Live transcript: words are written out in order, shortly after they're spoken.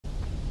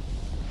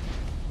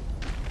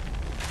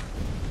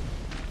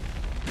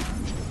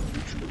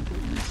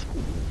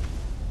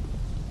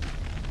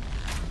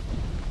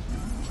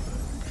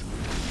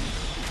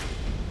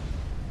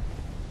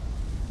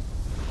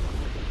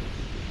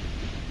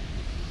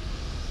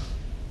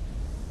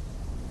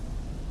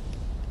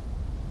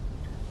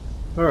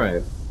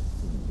Alright,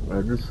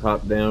 I just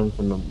hopped down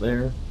from up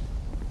there.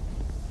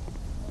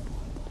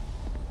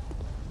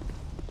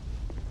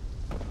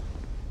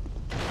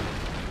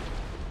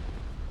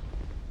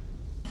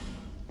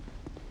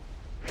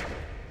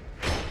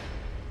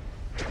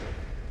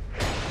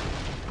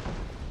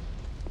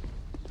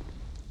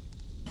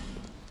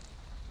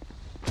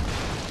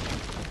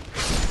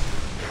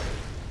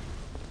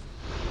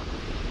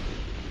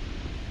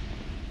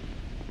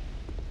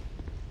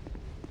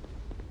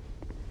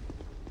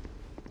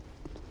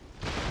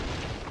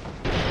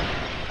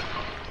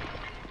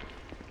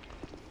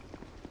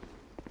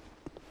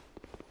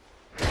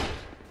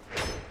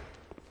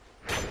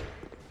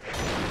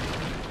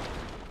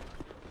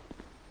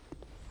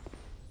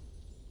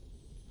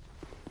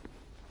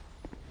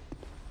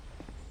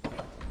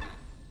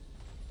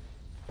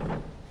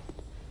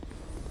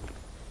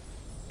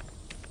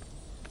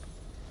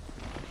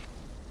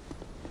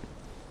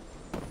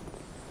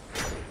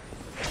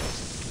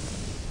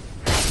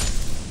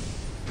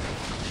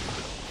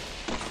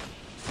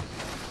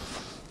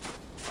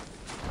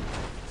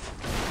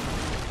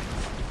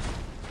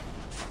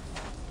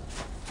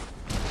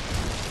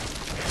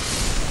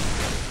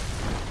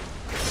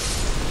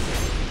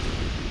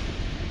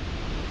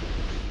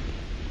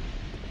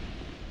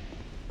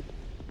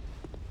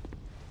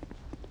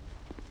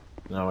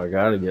 Now I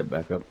gotta get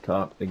back up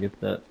top to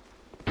get that.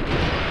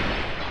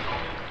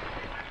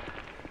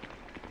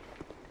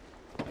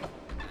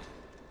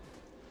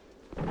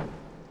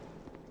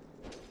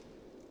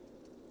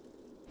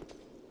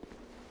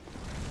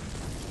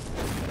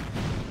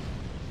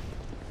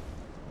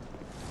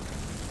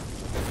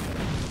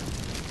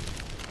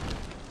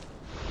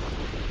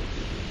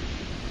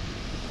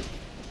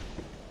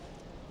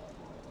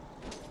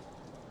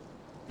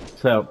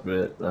 This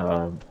outfit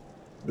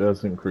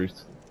does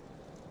increase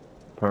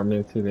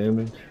permanency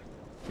damage.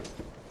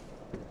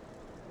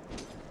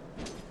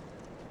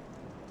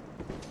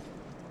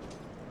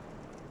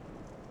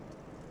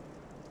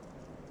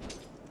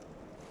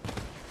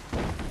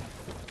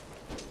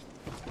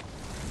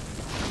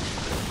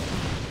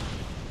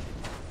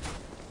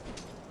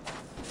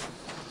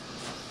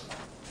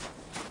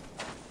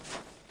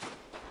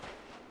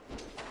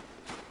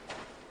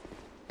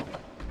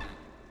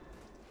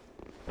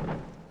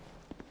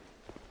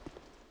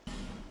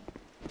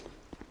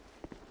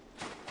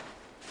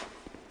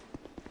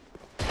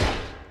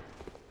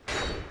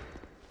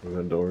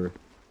 The door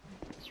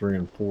is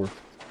reinforced.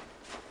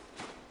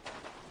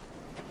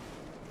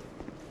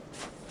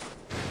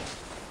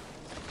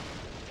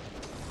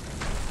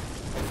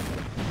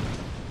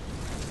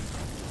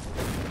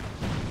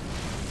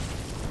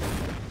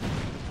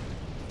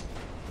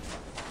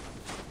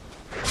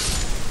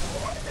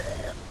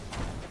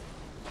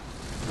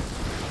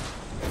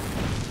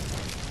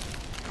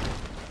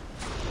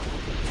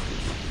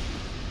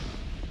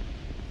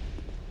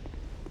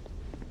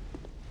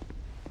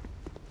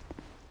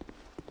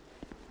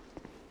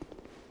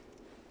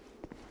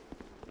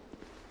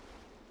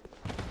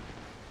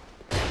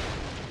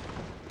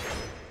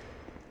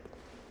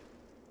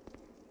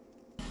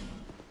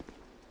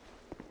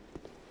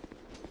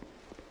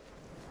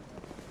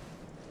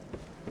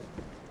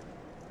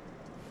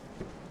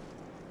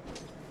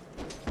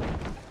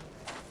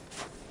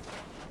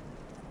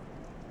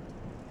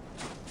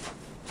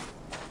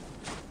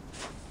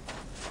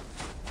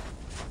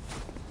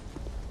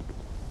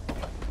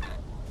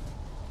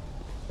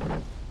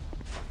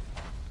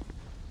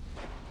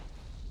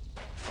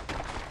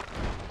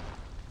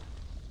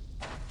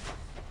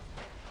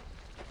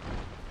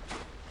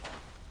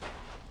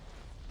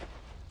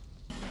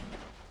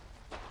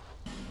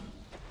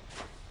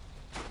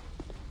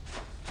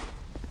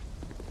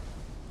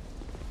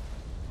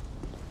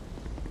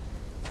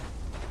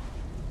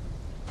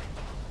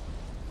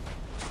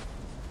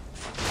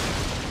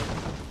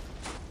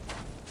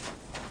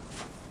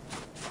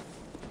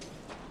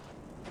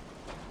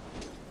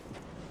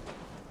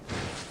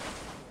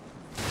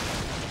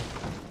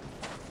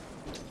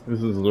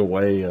 This is the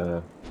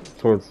way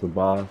towards the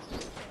boss,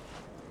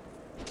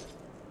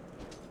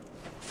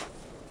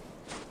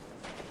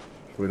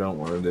 which we don't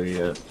want to do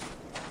yet.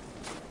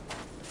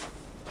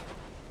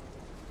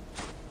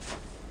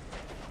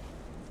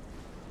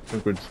 I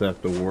think we just have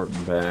to warp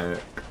back.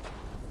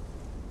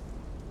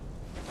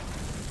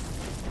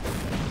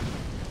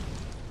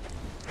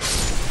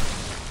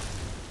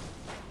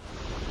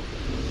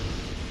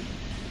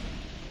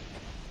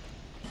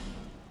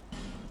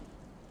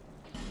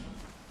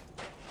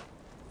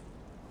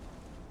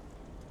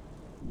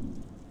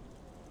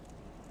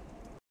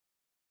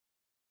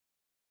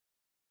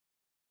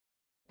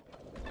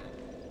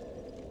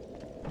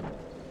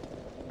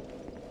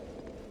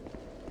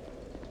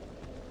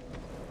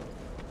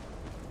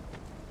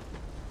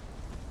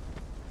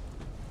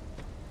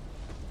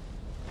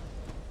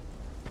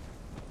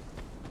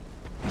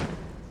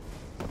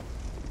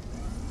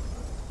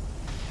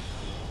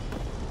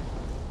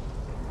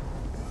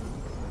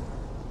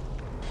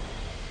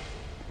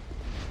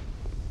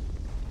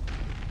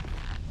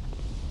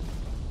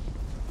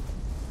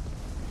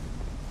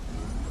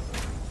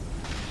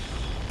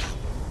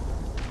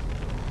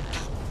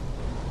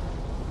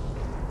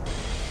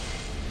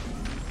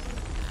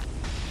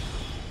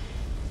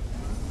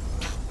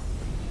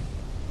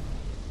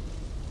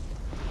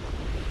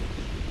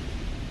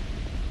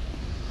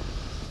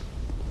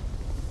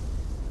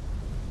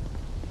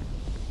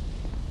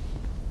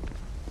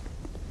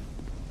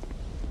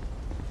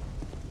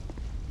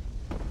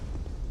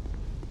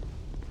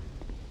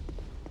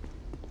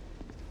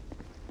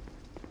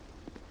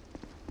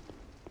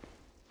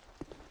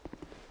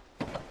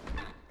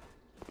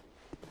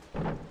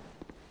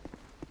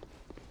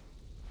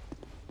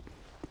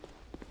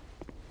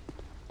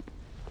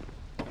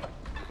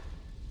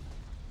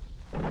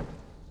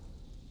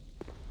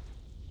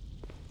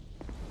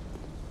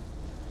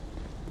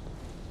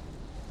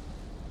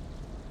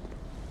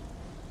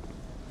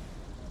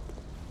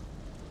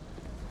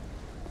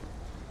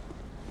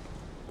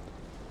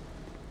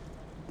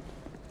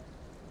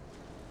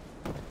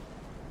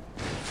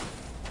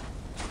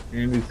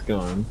 And he's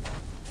gone.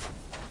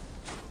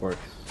 Of course.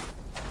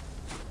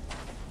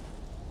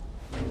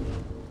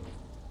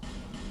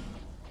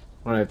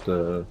 I have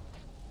to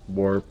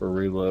warp or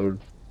reload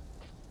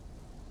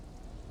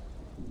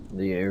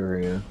the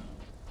area.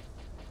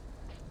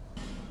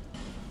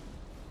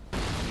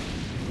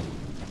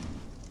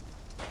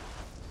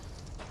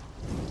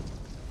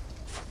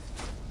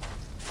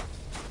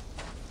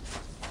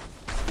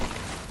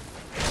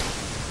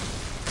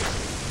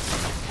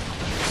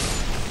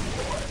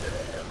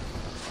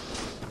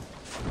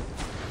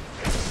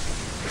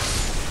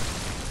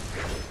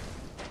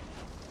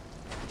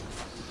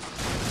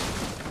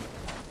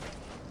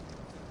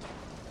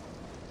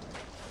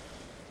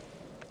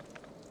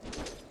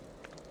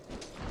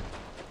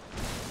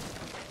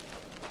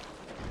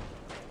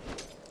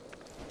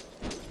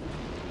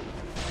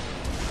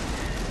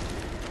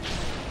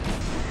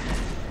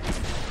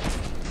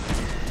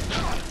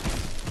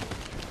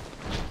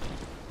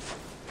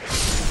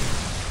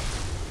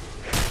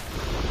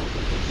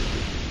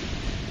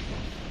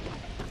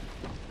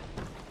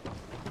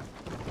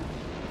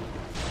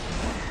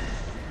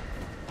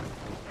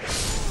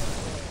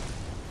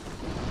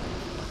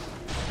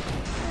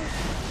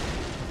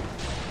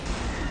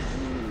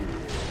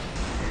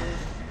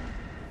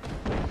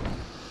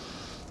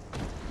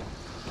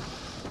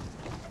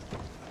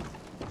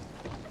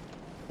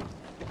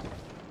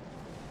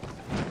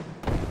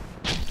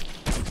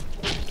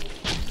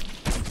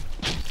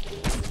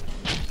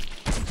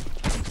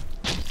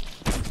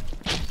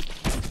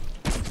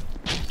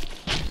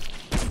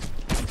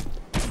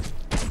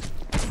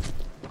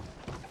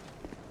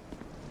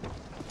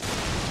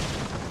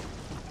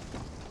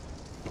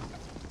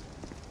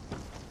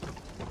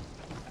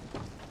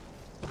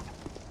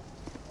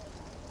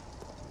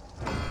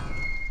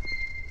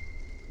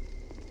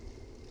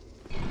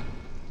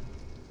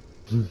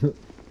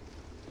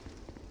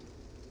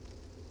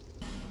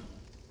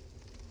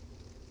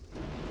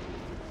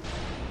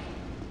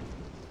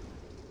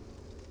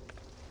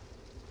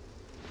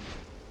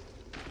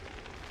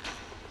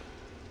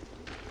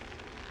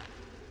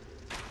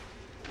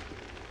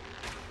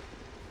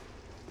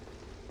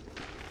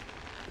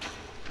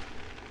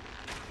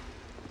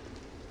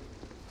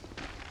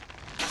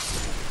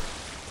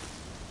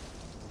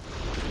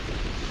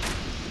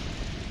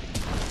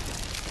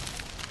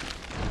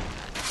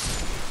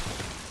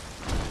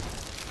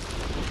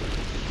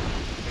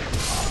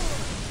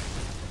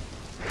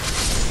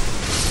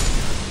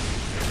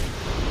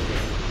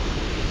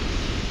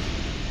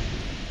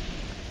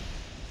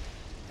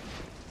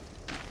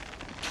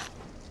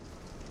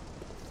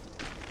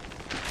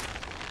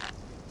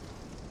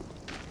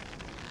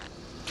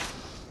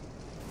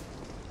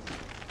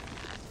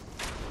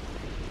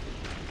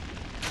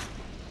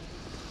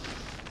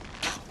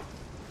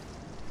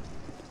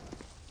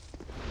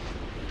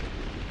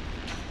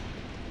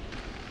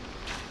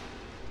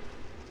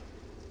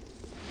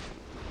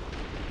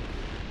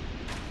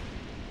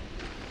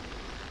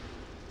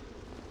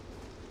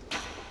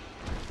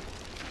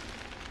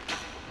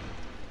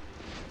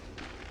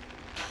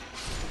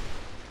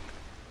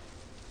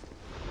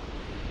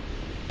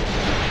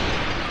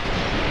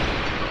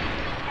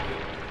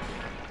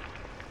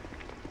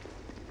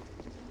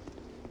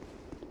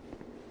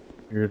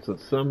 Here's a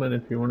summon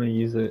if you want to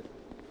use it.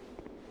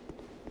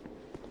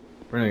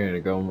 We're not going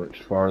to go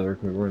much farther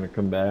because we're going to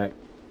come back.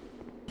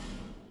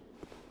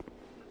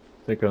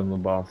 Take on the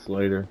boss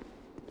later.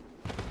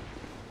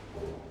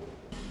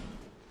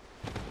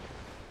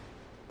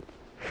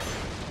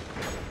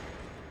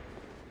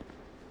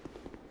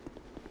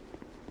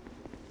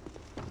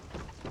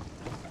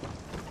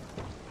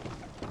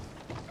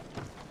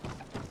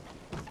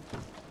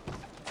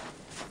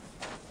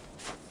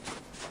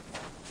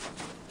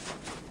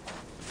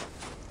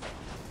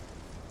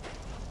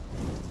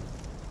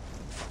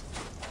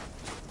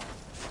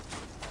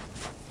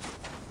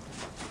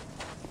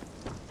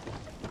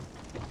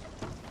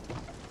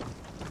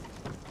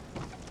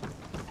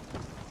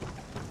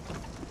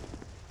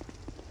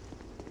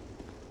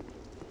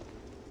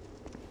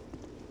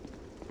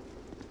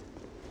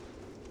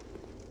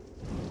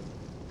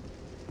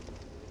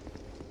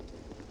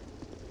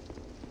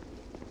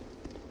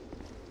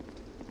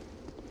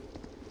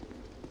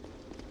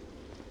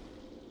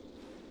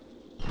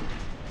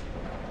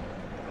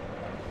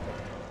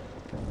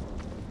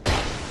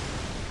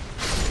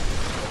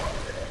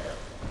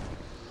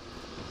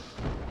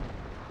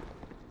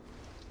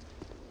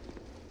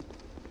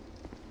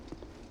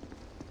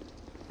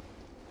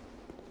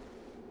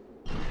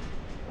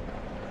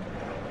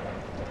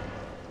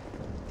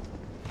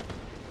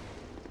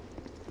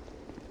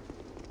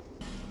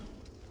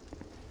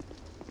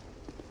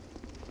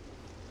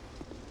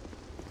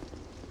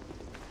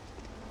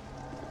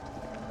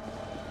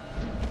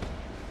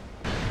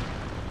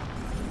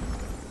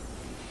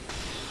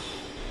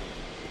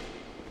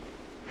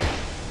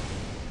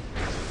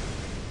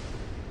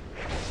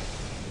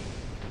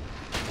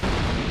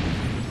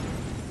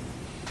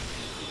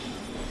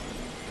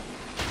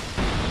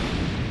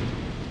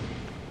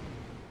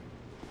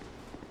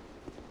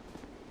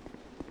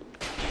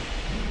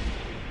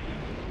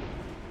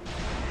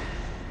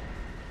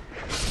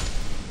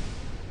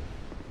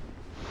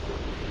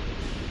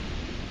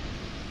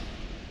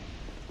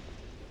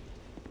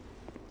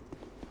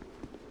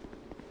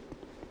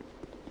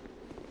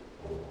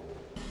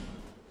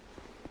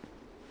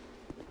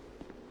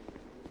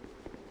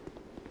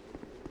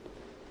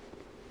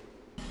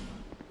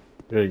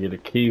 Gotta get a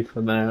key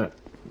for that.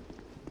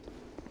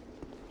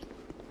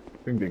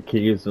 I think the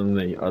key is in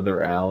the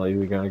other alley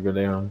we gotta go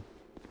down.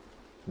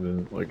 And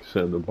then, like I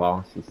said, the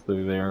boss is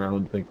through there. I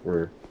don't think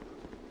we're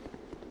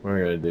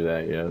gonna do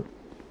that yet.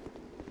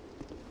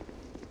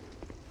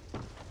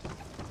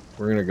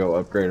 We're gonna go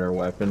upgrade our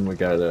weapon. We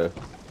got a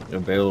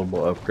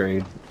available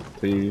upgrade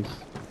to use.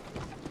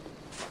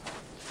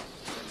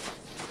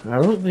 I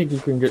don't think you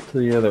can get to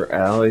the other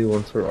alley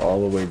once we're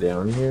all the way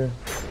down here.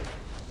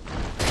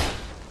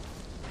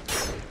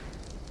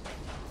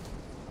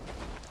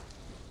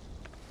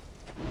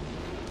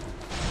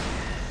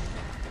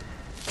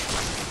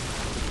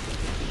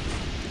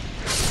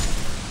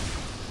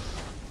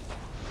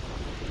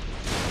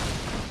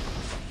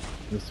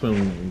 This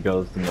one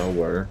goes to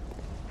nowhere.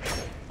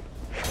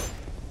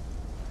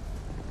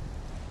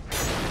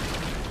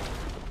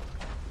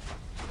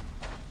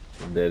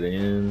 Dead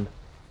end.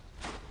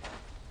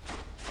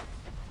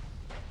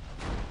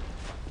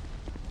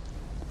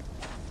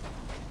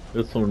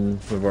 This one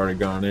we've already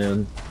gone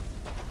in.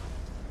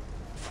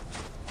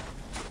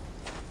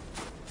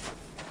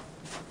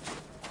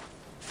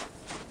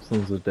 This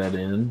one's a dead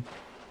end.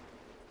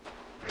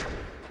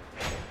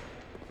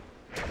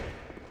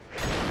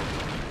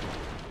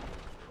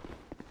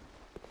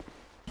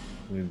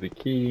 Need the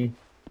key.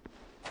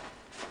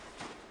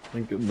 I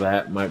think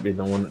that might be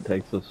the one that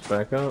takes us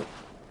back up.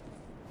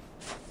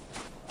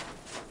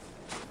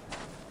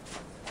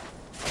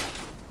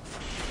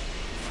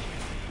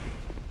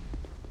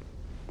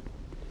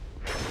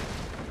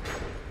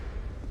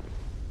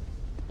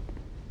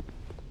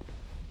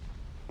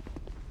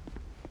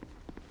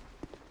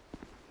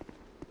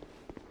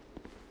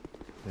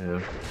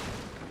 Yeah.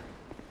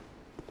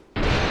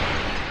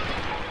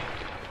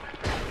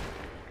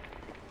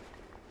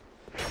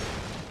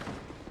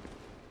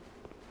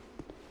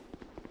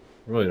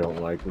 Really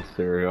don't like this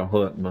area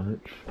all that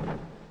much.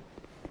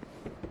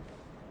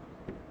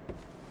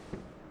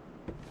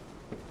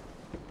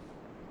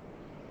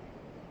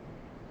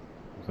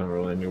 There's not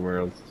really anywhere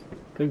else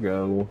to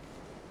go.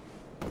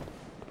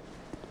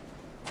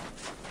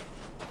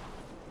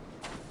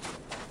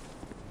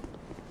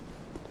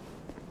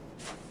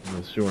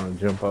 Unless you want to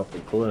jump off the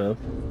cliff.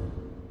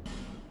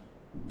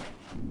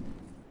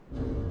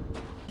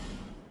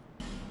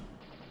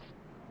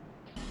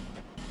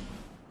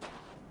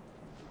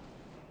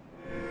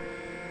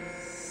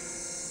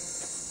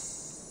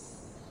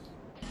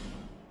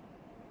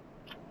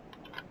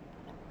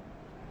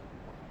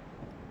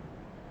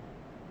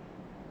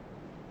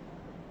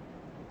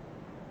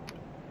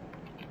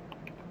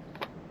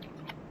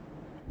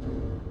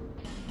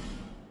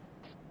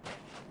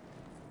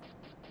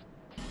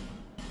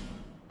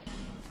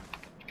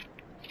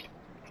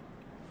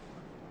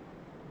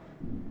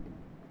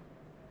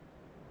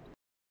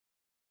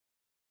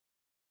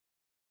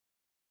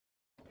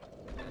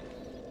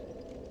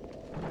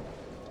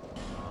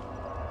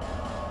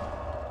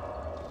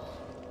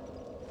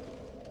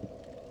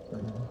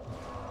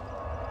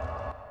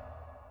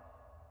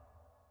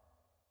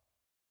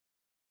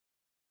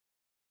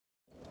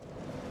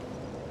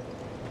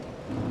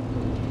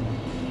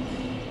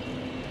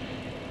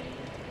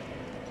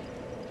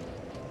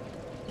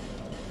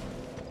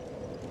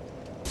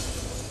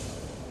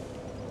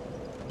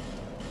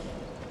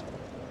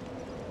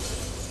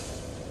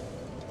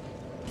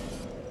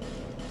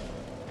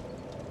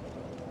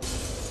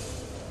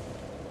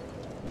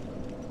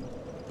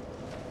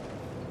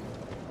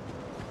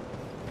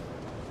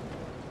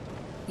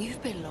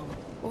 You've been long.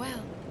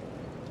 Well,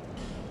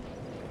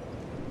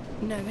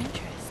 no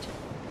interest.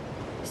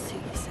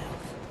 Suit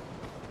yourself.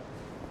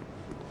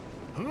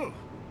 Oh.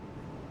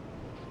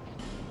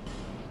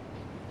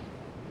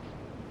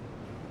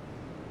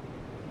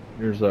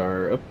 Here's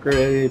our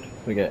upgrade.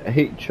 We got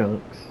 8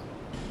 chunks.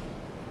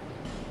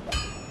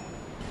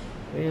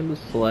 And a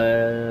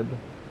slab.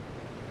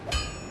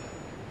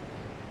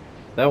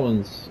 That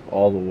one's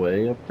all the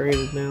way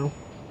upgraded now.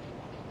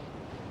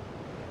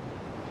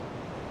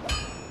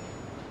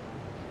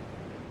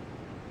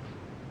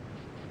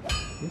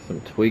 Get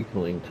some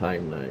twinkling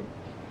titanite.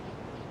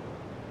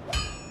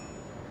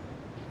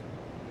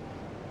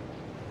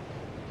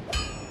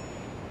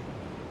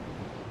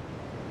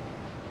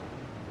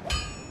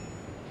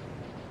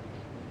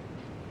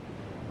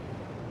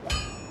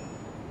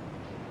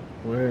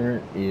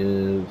 Where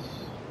is...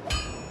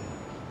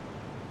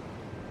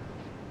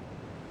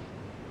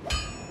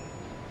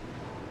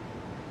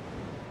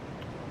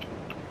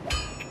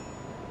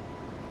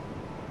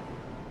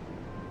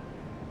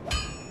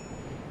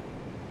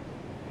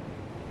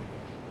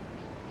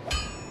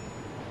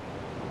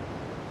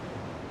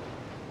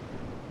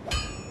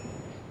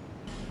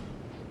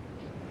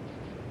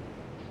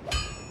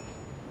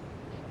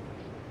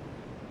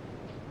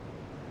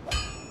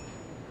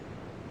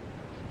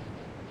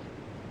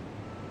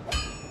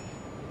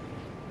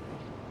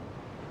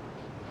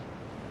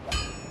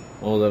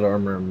 all that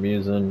armor I'm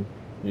using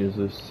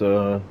uses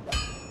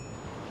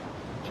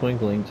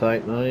twinkling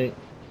titanite.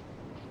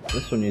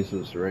 This one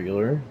uses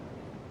regular.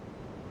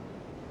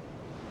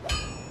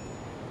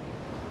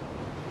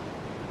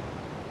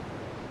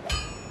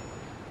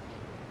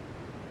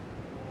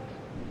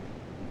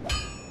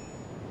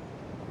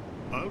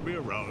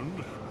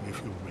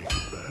 if you'll make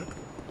it back.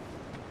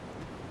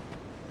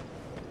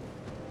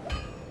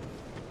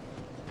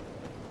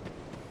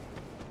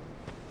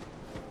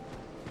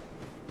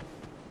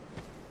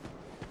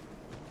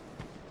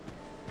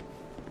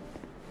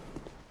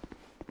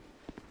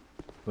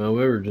 Well,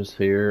 we were just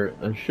here.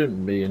 There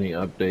shouldn't be any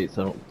updates,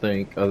 I don't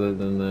think, other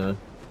than the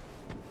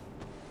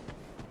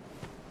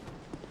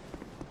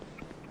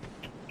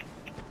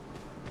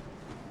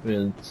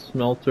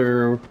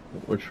smelter,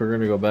 which we're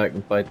gonna go back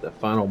and fight the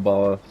final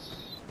boss.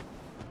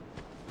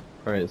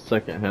 Probably the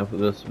second half of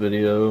this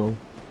video.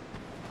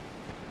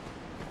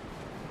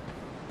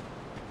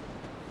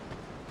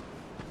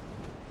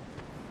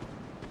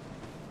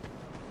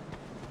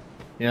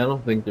 Yeah, I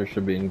don't think there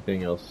should be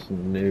anything else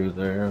new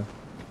there.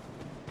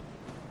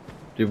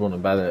 Do want to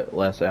buy that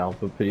last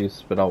alpha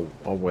piece, but I'll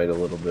wait a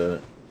little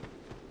bit.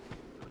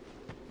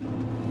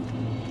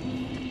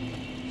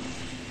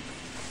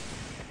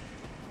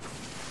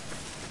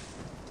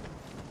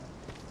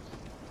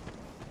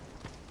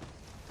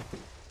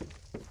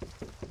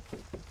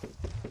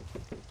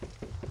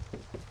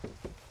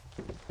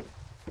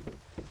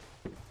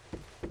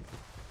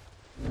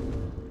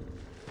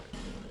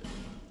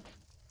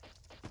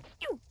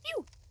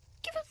 You!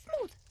 Give us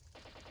smooth!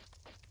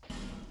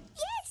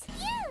 Yes,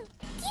 you!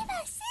 Give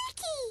us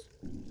silky!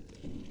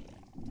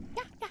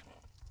 Yeah!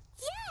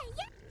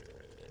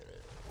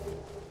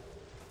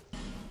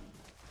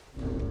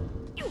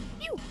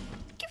 You!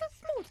 Give us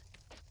smooth!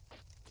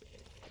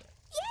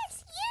 Yes,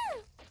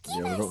 you!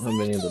 Give Yeah, we don't have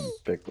any of the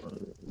big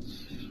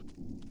ones.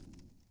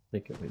 I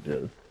think we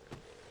did.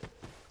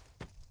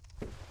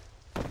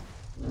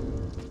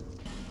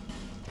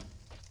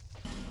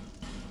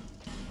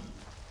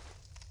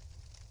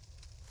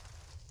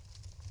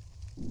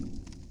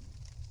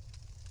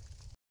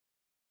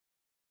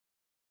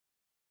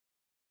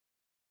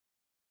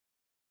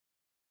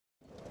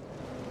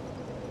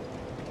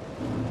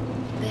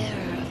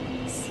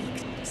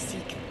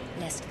 Seek,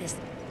 lest this.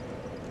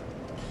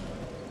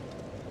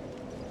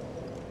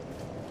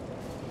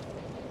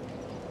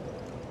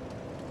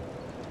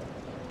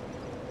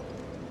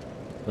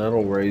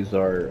 That'll raise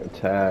our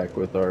attack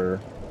with our...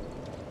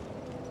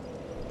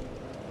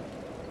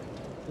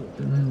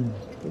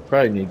 We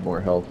probably need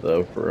more health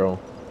though, for real,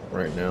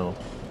 right now.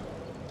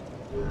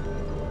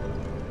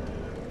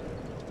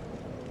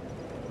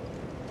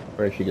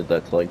 Probably should get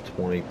that to like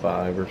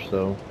 25 or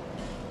so.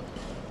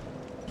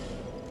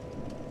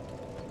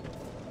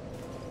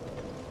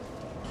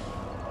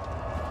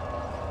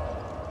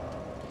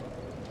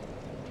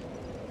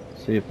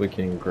 See if we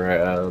can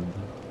grab...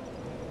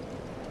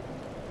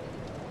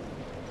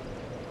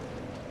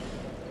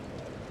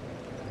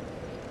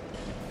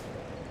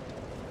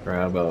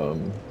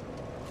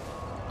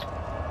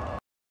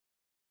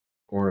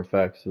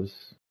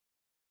 Ornifex's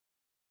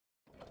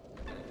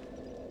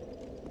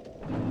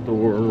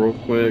door real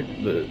quick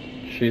that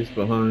she's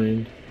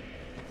behind.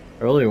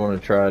 I really want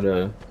to try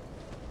to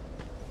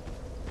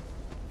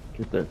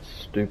get that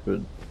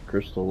stupid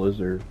crystal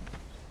lizard.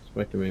 It's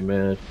making me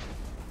mad.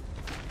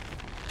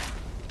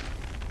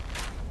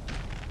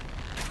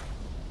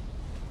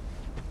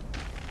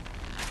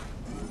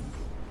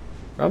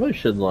 Probably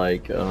should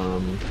like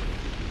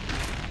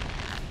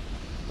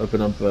open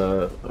up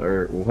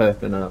or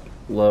weapon up,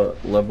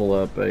 level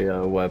up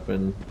a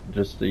weapon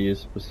just to use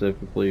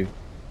specifically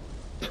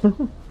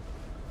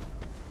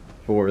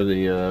for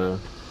the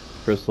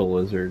crystal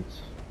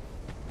lizards.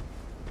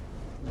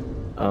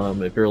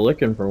 If you're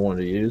looking for one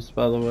to use,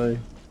 by the way,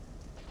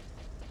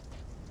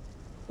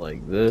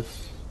 like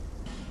this,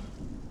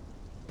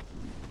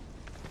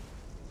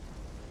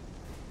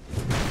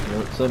 you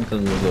want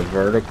something with a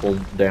vertical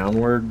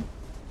downward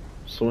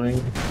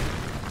swing,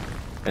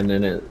 and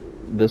then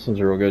this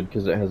one's real good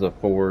because it has a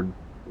forward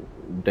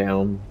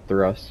down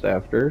thrust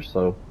after,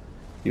 so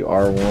you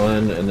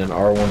R1 and then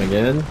R1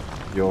 again,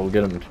 you'll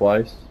get them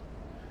twice.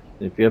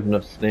 If you have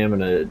enough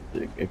stamina,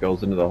 it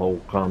goes into the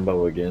whole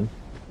combo again.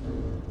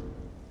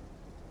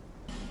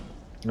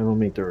 I don't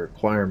meet the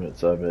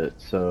requirements of it,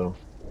 so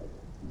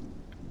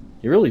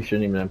you really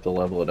shouldn't even have to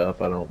level it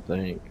up, I don't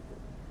think.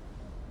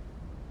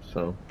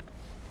 So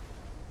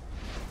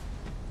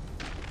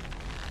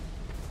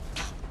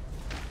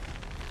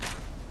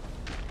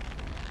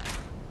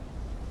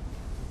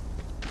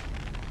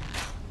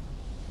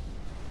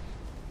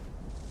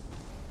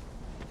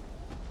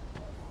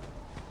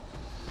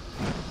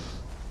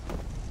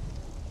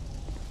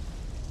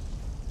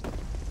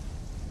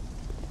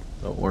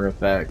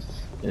Artifacts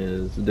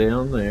is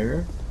down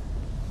there.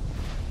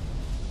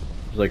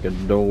 There's like a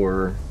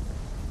door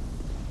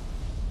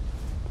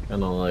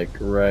kind of like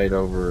right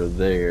over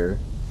there.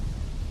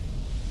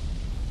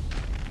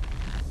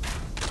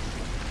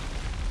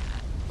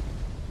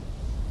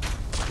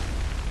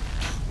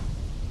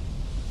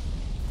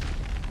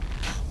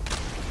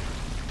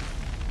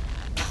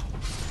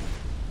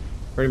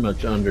 Pretty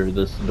much under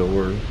this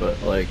door,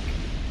 but like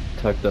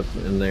tucked up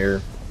in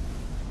there,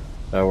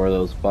 where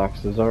those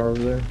boxes are over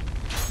there.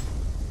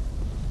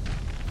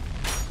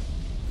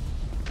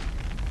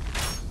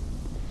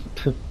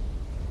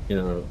 You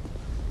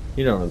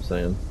know what I'm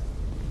saying.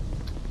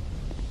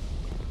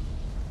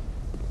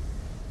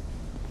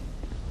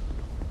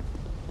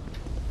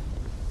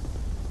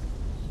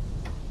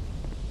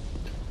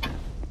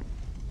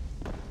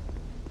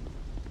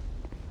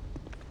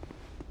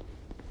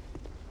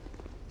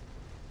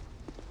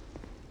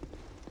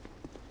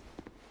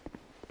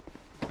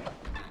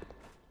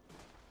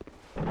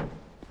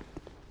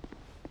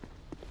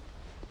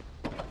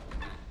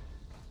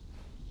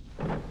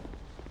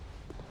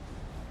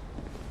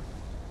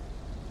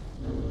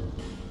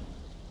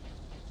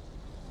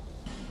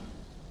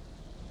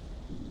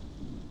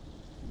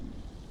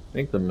 I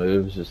think the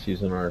move's just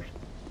using our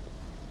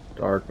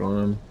dark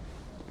on him.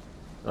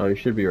 Oh, he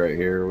should be right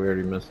here. We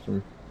already missed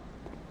him.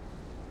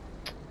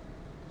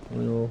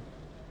 Well,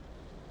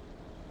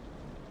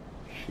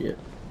 shit.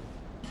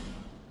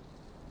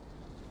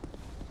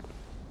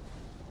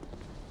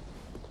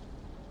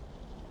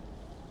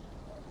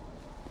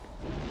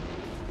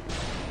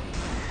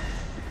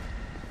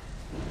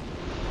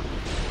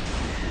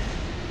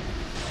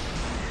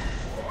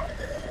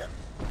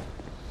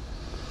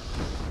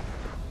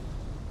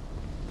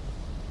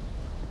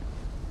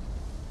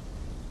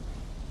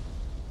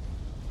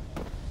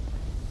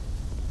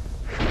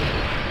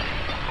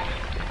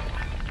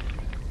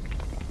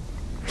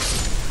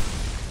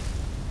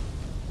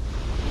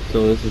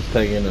 So this is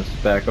taking us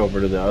back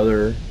over to the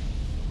other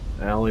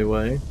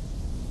alleyway.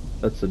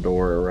 That's the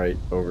door right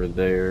over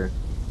there.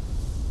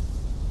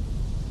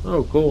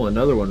 Oh cool,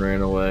 another one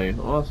ran away.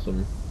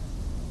 Awesome.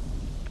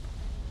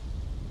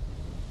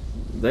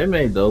 They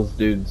made those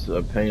dudes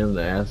a pain in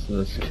the ass in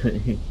this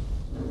game.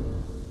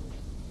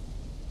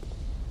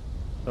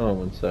 Oh,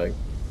 one sec.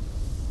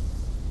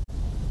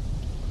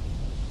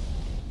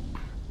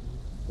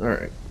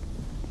 Alright.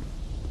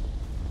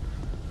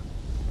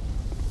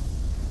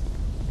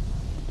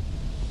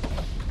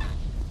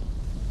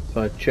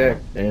 So I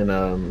checked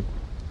and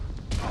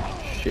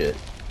shit.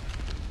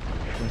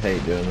 I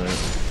hate doing that.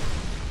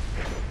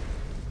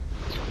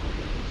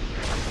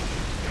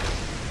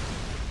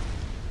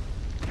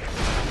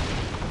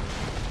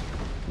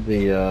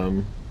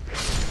 The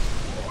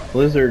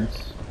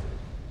lizards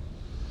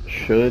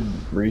should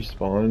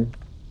respawn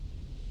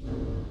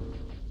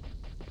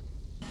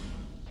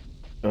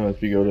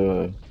if you go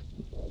to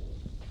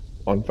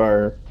on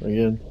fire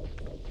again.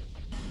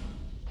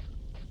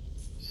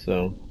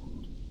 So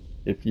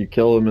if you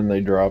kill them and they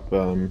drop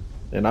an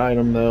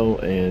item though,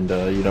 and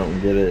you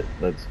don't get it,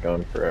 that's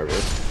gone forever.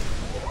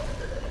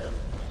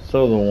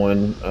 So the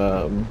one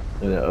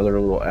in the other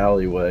little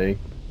alleyway,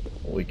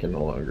 we can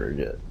no longer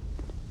get.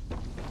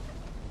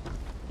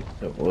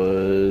 It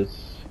was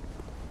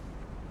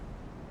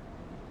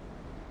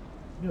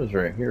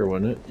right here,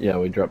 wasn't it? Yeah,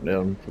 we dropped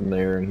down from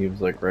there, and he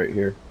was like right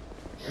here.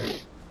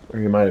 Or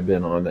he might have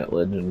been on that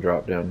ledge and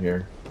dropped down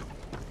here.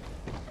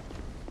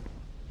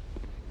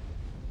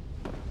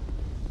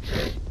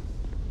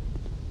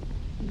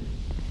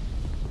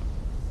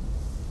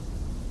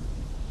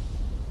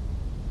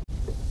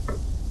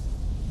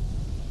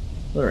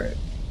 Alright.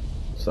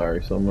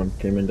 Sorry, someone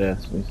came in to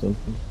ask me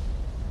something.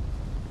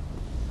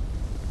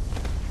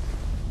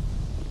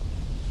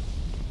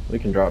 We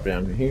can drop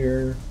down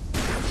here.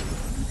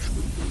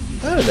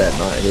 How did that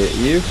not hit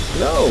you?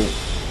 No!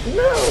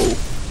 No!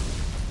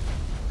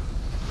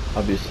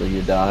 Obviously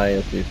you die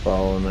if you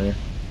fall in there.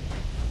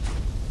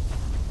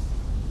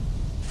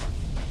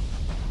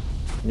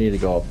 I need to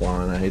go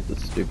offline. I hate the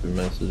stupid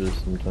messages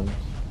sometimes.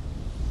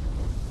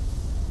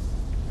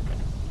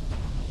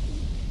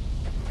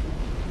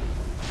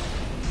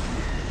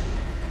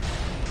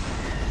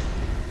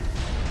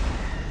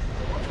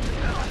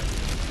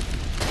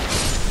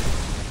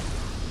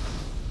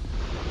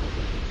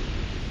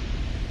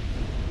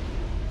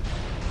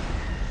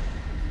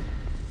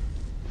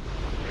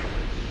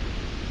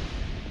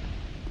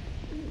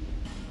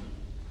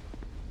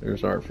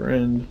 There's our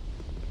friend.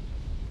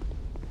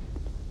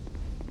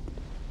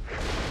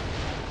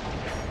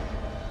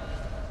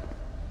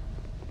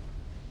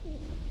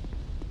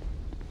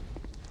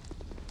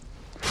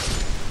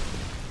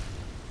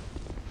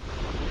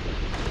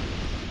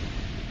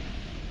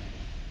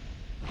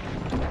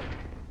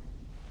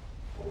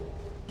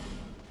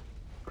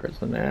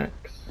 Crescent axe.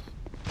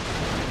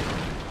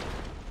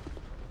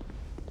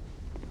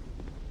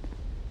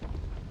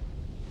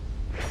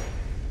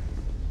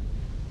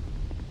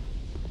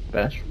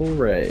 Bashful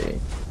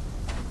Ray.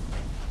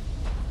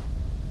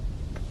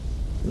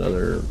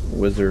 Another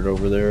wizard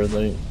over there, I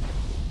think.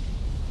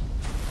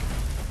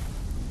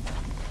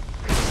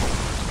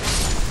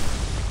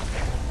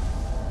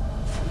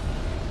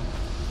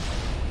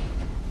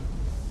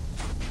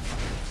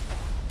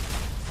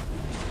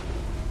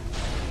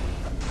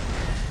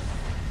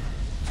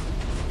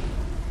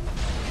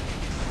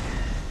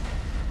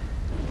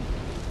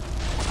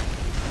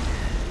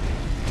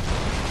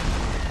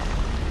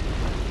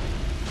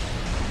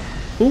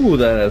 Ooh,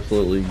 that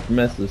absolutely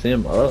messes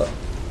him up.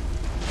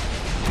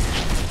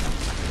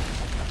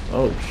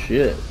 Oh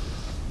shit.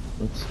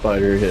 That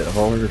spider hit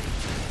hard.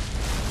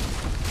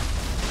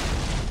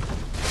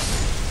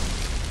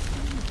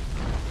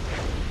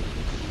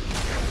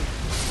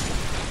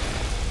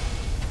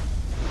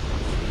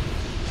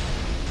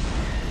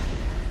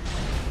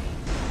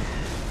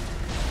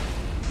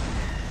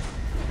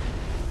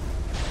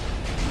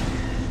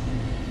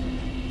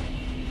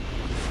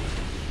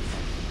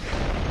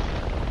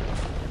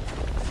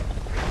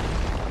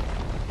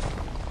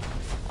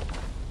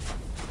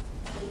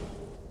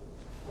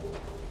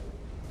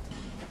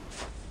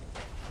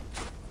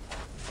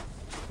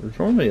 There's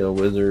only a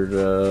wizard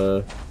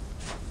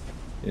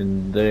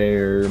in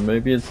there.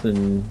 Maybe it's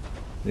in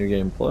New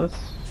Game Plus.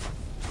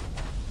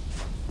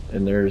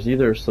 And there's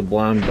either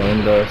Sublime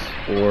Bone Dust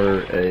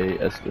or a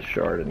Estus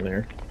Shard in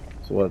there.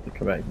 So we'll have to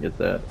come back and get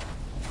that.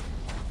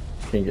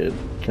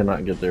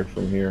 Cannot get there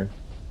from here.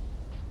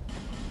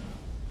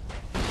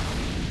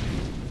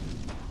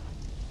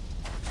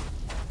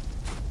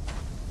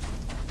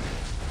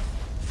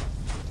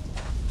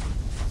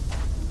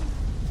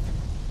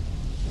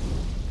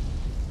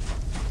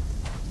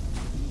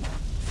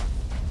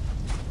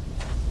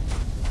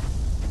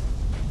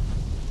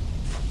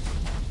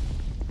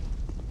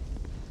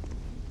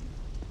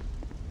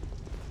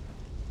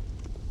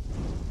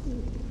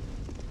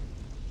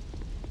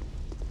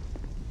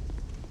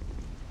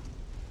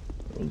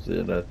 That was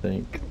it, I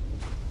think.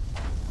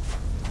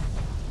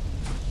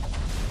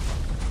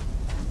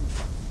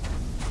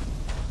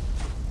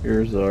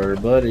 Here's our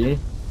buddy.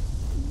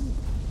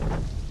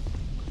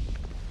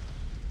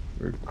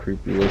 Weird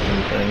creepy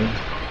looking thing.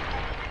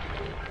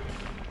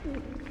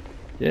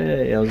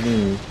 Yay, I was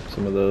getting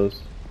some of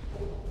those.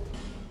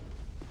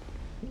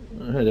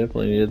 I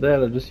definitely needed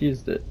that, I just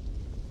used it.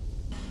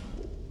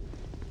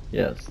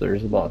 Yes,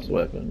 there's a boss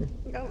weapon.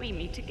 Oh, we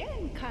meet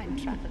again,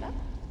 kind traveler.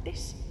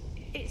 This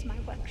is my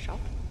workshop.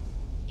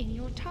 In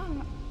your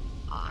tongue,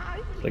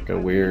 It's like a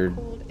weird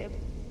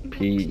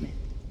P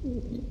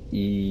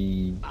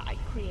E I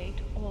create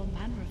all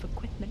manner of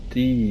equipment.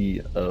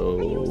 D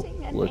O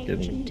Using an ancient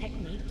looking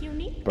technique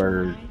unique to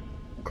bird my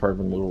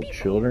carving little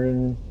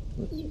children.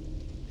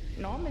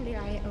 Normally,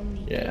 I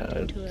only Yeah,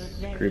 cater to a it's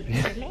very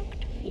creepy.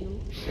 select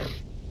few.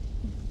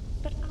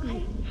 But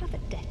I have a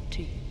debt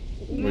to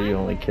you. Will you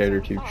only cater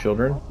to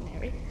children?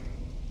 Ordinary.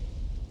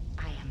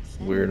 I am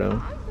certain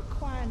Weirdo. I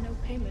require no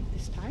payment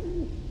this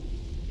time.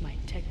 My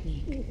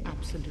technique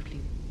absolutely.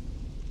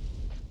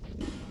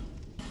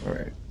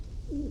 Alright.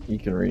 You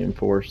can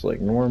reinforce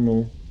like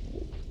normal.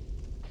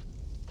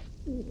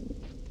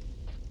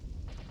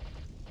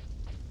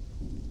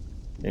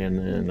 And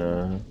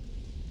then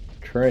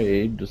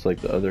trade just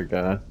like the other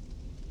guy.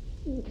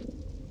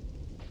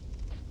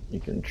 You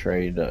can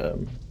trade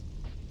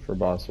for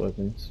boss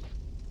weapons.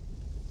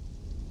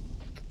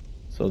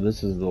 So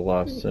this is the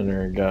Lost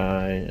Center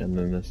guy, and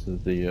then this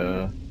is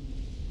the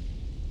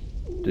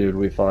dude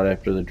we fought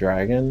after the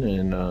dragon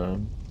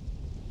in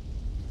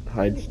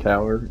Hyde's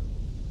Tower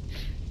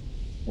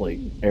like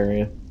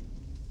area.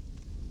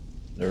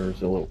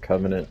 There's a little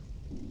covenant.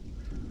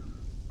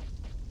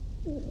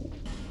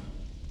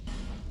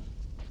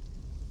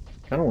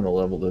 I don't want to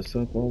level this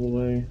up all the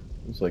way.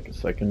 It's like a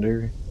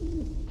secondary.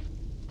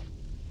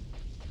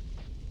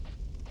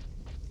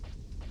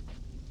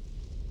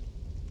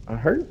 I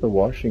heard the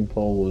washing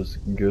pole was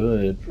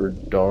good for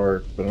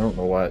dark, but I don't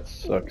know why it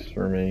sucks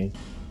for me.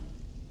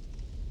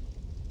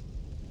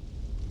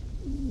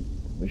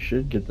 We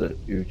should get the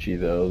Uchi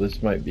though.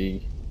 This might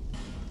be,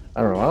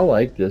 I don't know, I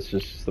like this,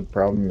 just the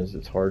problem is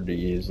it's hard to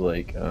use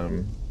like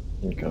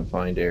in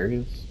confined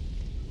areas.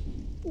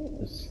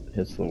 This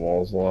hits the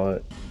walls a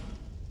lot.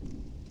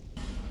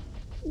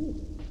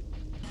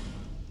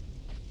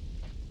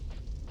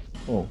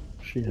 Oh,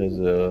 she has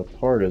a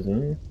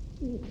partisan.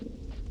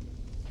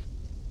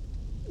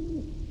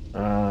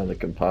 Ah, the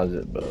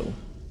composite bow.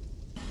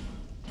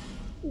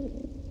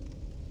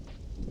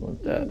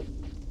 Want that.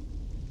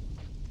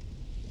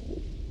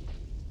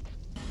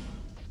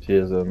 She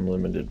has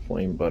unlimited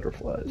flame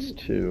butterflies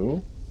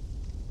too.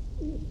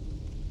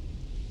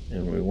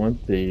 And we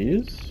want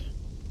these.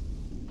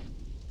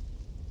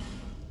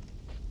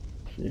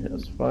 She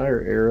has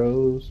fire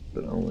arrows,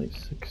 but only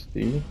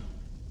 60.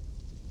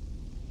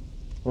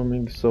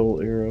 Flaming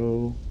soul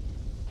arrow.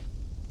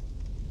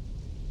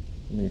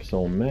 Flaming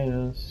soul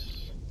mass.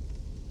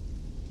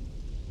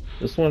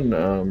 This one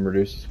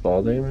reduces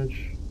fall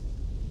damage.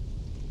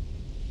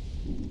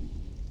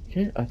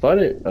 I thought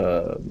it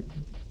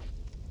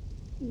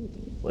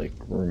like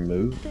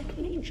removed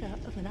The nature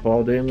of an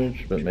fall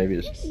damage, but maybe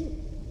it's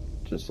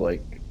just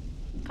like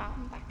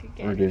Come back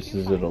again.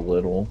 reduces it a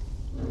little.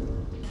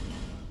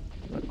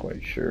 Not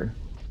quite sure.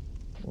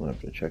 We'll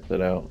have to check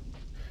that out.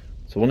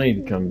 So we'll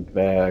need to come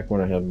back when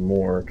I have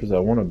more, because I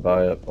want to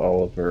buy up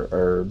all of her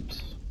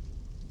herbs.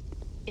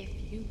 If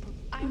you,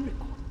 I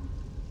recall.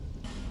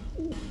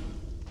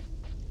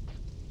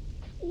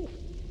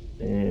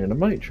 And I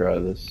might try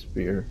this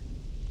spear.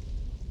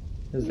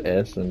 It has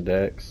S and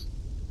Dex.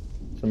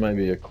 So it might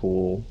be a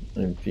cool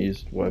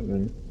infused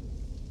weapon.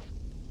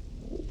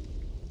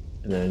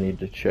 And then I need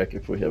to check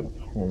if we have a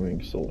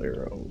homing soul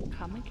arrow.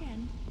 Come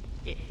again,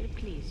 if it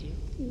please you.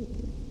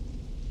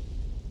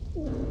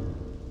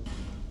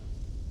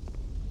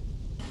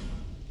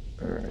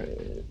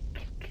 Alright.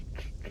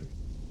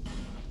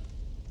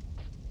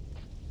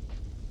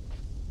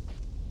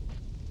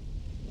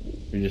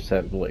 We just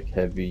have like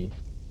heavy.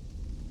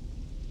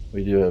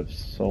 We do have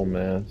soul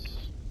mass.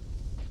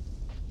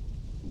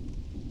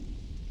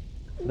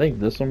 I think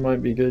this one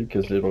might be good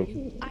because it'll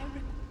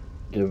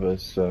give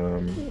us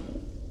it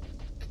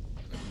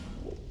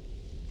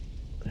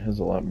has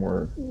a lot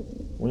more,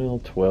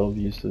 well, 12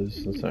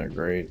 uses. That's not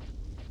great.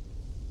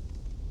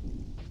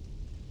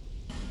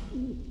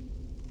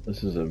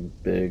 This is a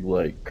big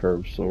like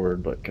curved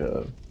sword, like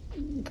I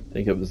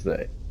think it was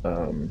the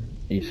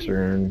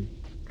Eastern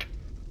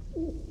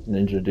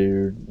ninja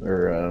dude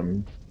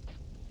or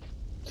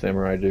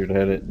samurai dude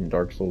had it in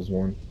Dark Souls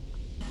 1.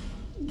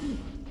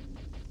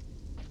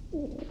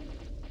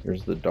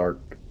 Here's the Dark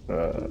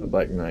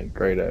Black Knight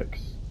Great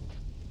Axe.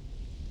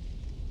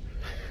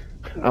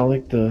 I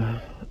like the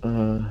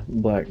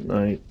Black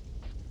Knight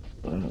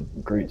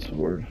Great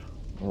Sword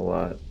a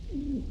lot.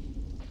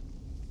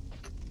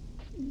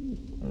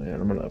 Oh, yeah,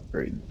 I'm gonna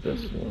upgrade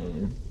this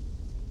one.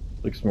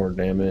 Looks more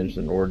damage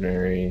than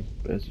ordinary,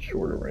 but it's a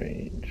shorter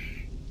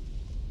range.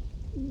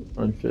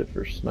 Unfit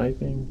for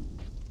sniping.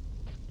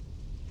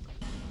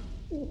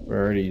 We're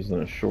already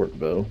using a short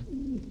bow,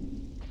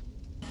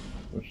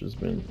 which has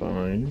been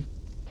fine.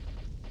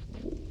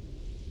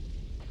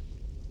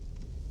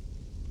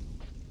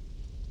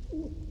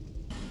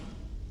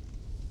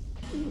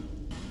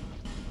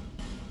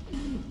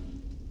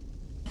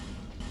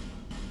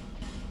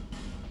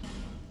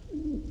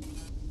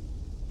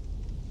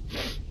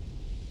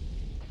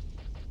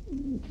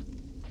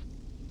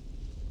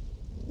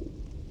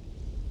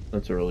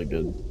 That's a really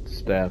good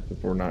staff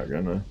if we're not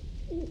gonna.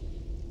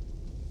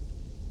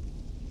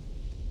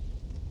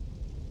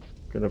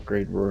 Could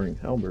upgrade Roaring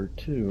Halberd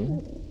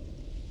too.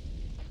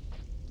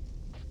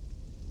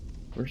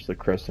 Where's the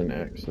Crescent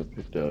Axe I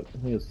picked up? I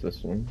think it's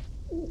this one.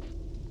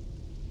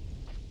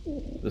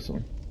 This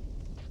one.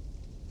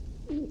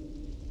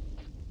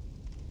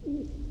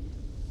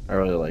 I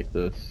really like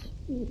this.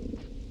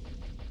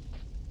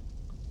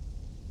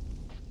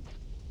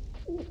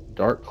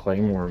 Dark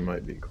Claymore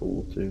might be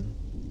cool too.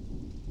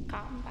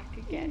 Come back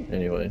again.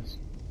 Anyways.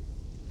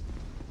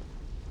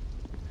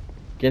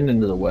 Getting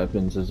into the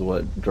weapons is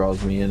what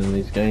draws me in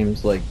these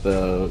games, like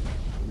the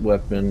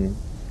weapon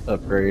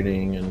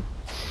upgrading and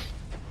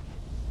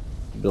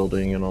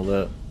building and all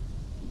that.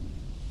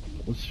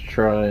 Let's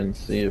try and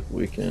see if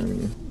we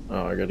can...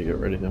 Oh, I gotta get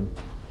rid of him.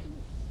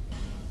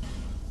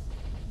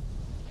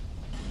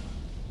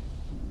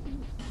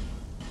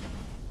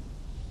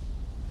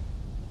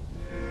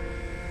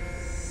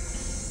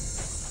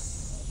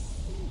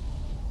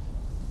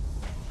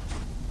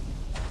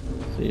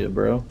 See ya,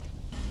 bro.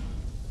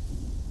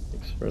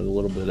 Thanks for the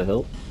little bit of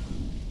help.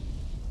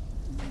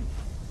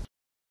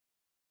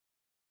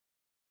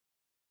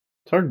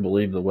 It's hard to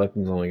believe the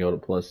weapons only go to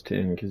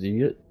 +10 because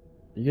you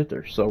get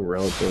there so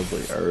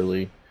relatively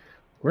early.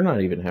 We're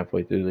not even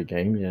halfway through the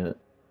game yet.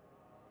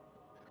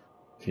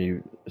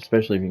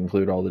 Especially if you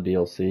include all the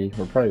DLC,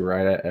 we're probably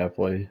right at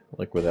halfway,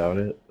 like without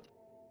it.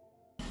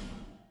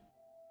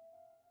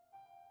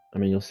 I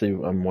mean, you'll see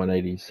I'm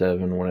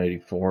 187,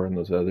 184 in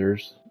those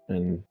others,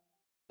 and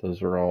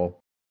those are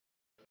all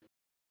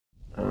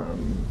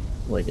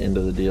like into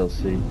the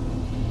DLC.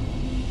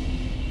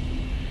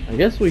 I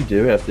guess we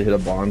do have to hit a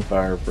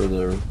bonfire for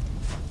the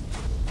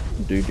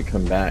dude to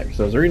come back.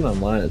 So I was reading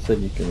online, it said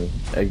you can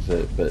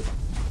exit, but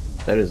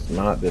that has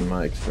not been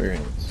my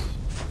experience.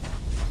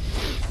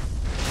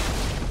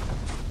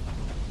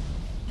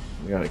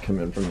 We gotta come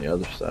in from the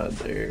other side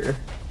there.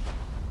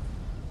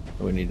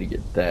 We need to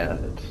get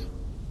that.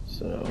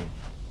 So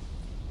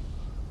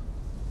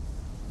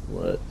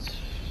let's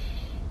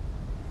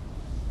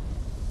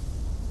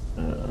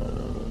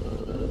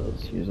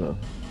use a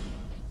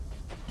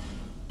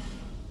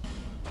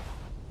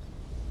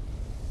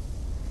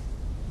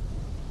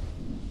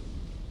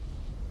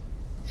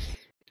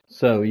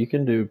So you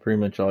can do pretty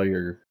much all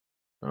your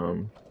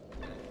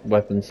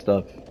weapon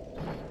stuff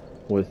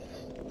with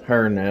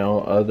her now,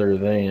 other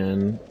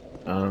than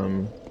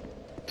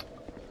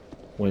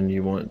when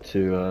you want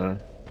to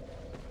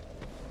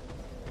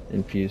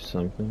infuse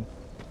something.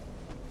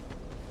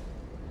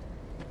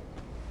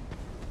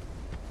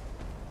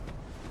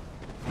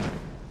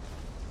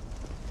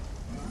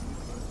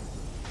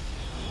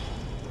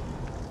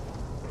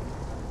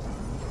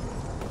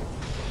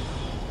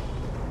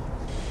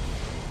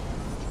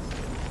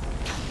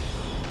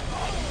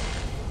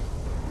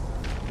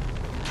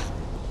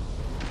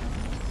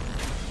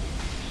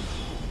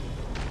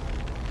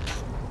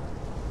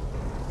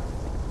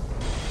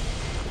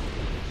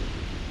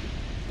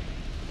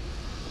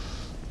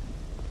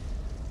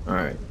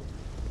 Alright.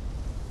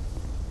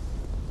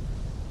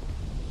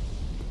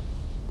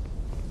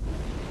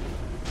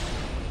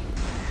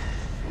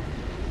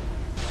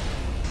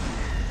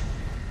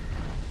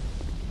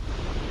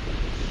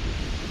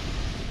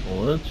 Well,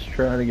 let's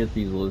try to get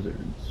these lizards.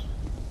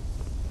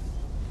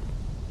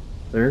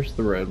 There's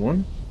the red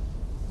one.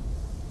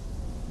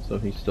 So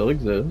he still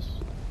exists.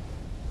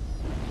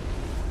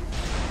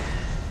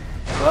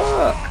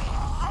 Ah!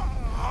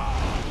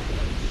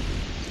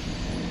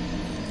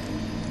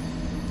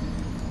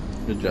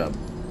 Good job.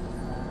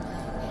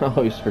 I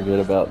always forget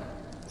about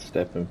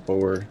stepping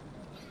forward.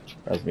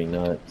 Drives me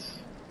nuts.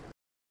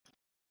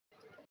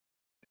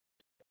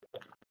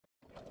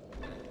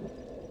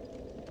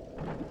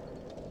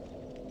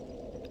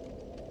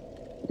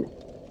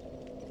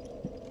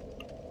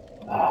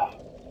 Ah.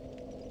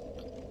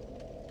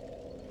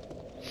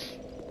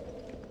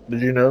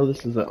 Did you know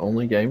this is the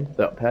only game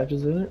without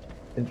patches in it?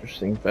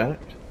 Interesting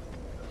fact.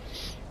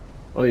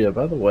 Oh yeah,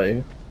 by the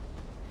way,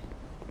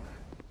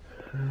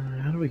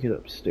 get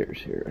upstairs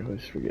here? I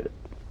always forget.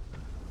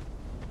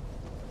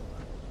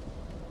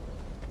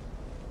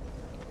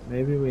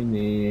 Maybe we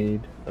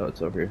need... Oh,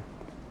 it's over here.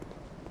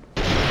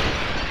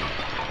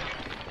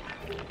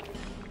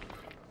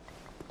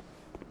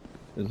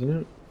 Isn't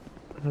it?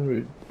 How do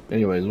we...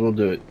 Anyways, we'll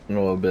do it in a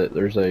little bit.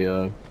 There's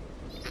a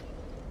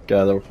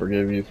guy that'll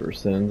forgive you for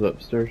sins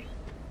upstairs.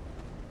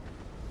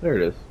 There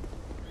it is.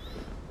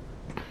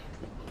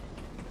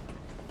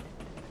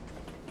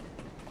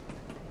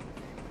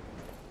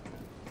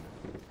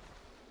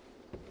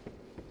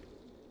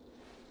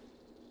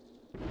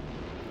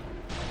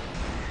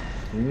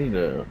 We need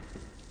to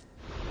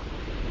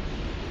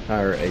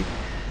hire a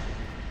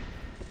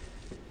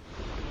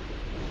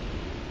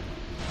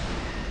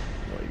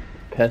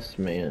pest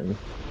man.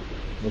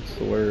 What's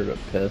the word? A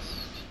pest?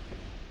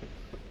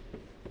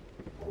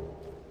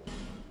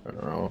 I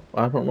don't know.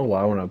 I don't know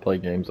why when I play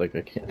games like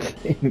I can't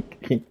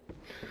think.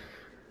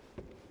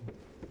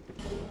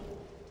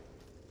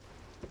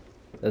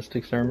 Pest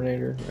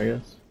exterminator, I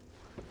guess.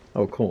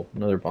 Oh, cool.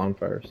 Another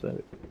bonfire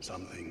set.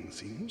 Something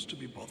seems to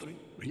be bothering.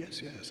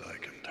 Yes, yes, I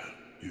can tell.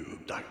 You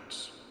have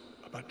doubts.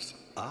 But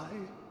I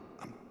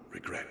am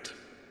regret,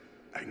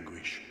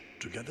 anguish.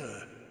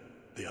 Together,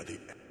 they are the...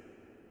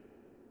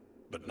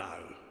 But now,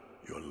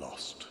 you're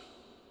lost.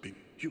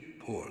 You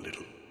poor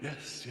little...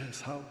 Yes,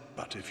 yes, how?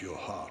 But if your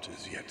heart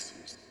is yet...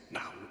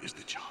 Now is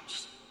the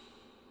chance.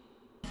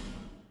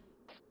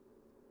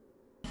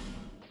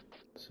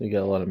 So you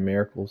got a lot of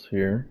miracles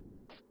here.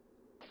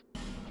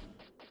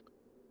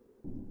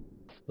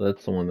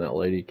 That's the one that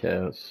lady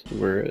cast.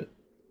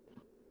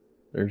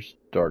 There's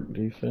dark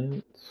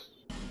defense.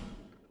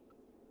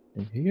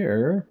 And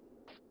here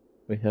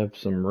we have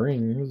some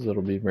rings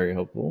that'll be very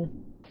helpful.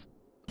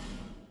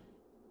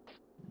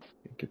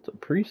 Get the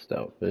priest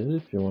outfit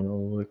if you want to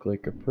look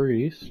like a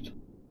priest.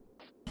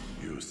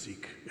 You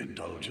seek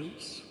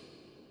indulgence?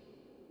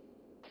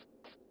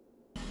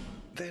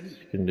 Then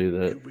you can do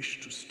that. You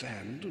wish to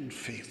stand and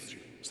face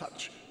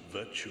such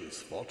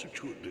virtuous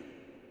fortitude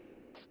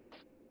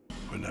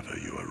whenever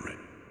you are ready.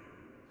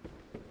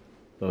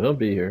 So he'll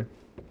be here.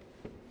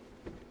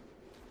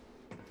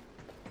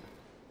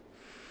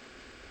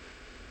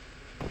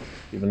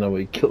 Even though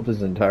we killed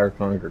his entire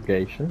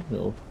congregation,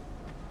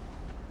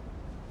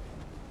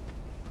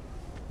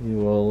 he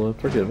will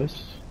forgive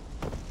us.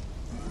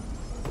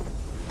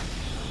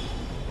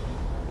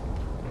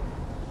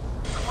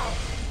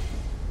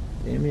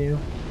 Damn you.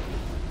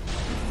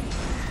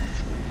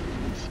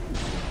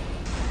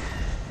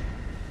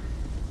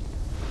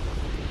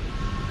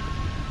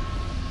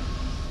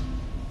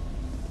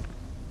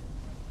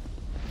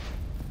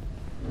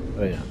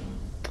 Oh yeah.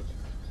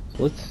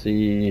 So let's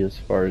see as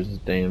far as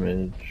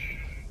damage.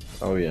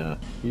 Oh yeah,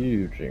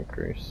 huge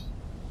increase.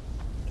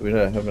 Do we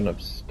not have enough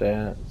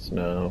stats?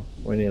 No.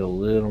 We need a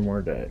little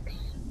more dex.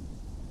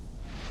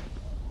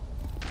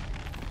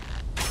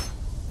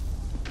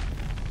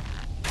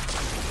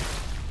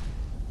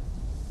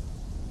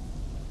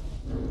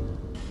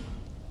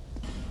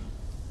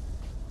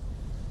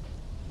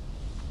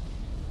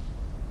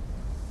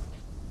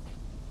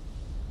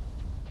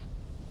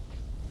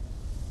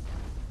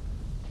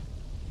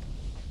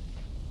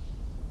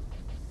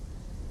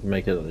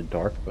 Make it a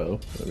dark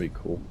bow. That'd be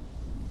cool.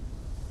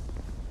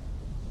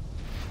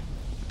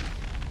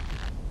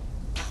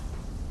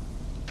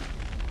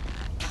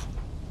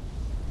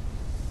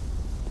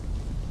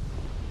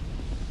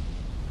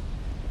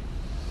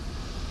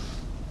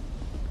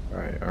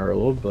 Alright, our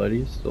little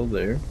buddy's still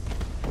there.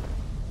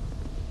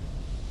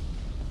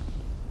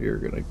 We're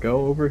gonna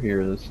go over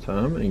here this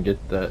time and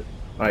get that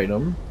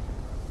item.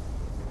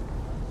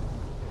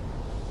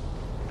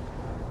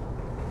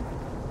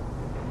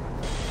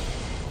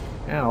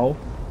 Ow.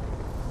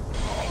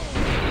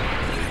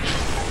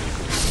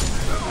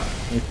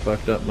 He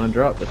fucked up my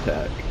drop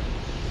attack.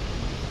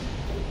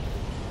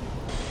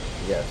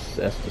 Yes,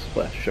 Estus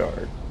Splash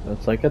Shard.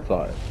 That's like I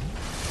thought.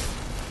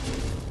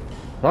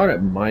 Thought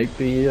it might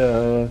be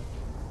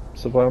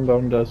Sublime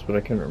Bone Dust, but I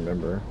can't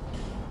remember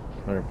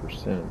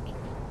 100%.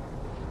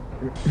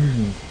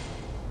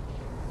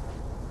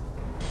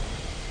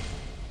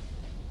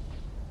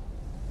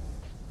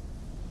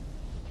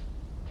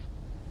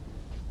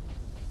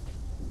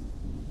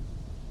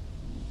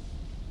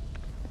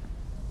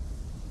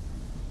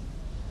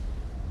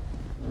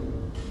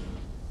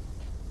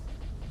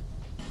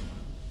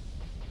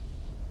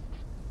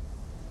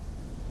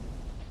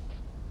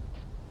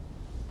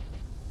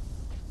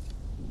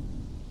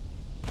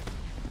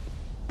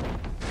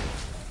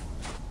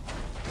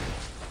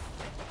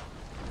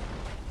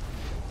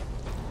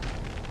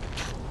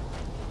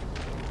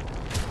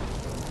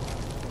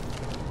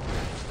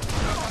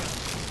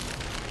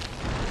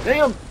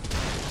 Damn!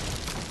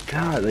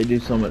 God, they do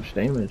so much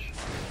damage.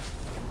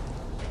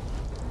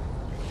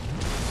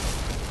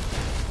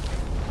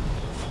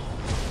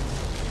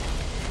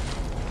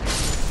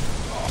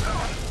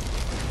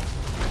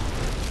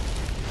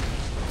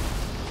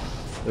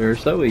 They're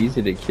so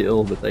easy to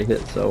kill, but they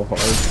hit so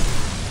hard.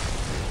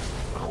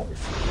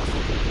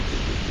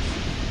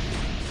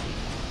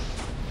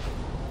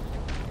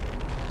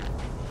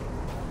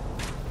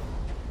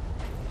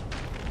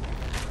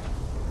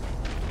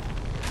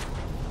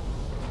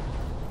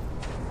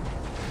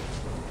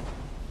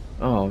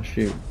 Oh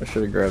shoot, I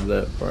should have grabbed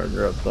that before I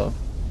dropped off.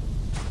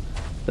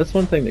 That's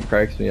one thing that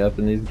cracks me up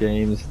in these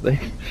games. They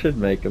should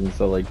make them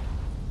so, like,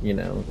 you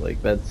know,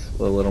 like that's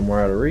a little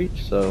more out of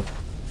reach, so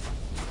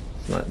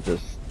it's not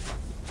just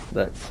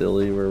that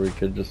silly where we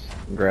could just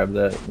grab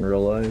that in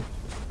real life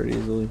pretty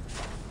easily.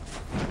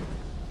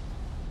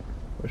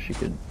 Wish you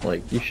could,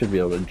 like, you should be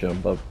able to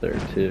jump up there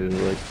too.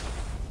 Like,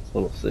 it's a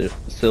little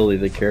silly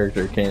the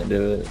character can't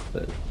do it,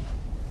 but.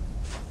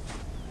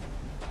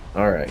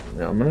 Alright,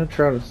 now I'm gonna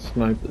try to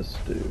snipe this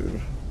dude.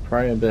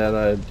 Probably a bad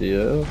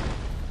idea.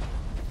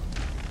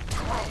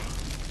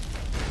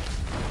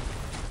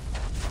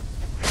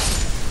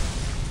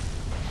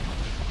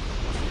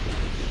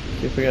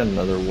 See if we got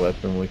another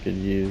weapon we could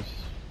use.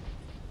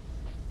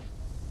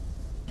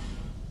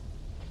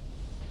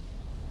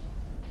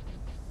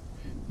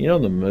 You know,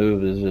 the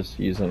move is just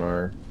using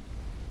our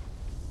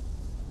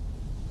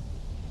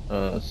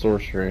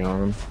sorcery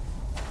on him.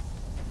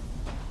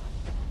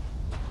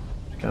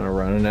 Just kind of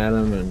running at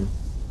him and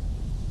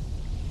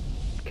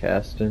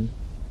casting.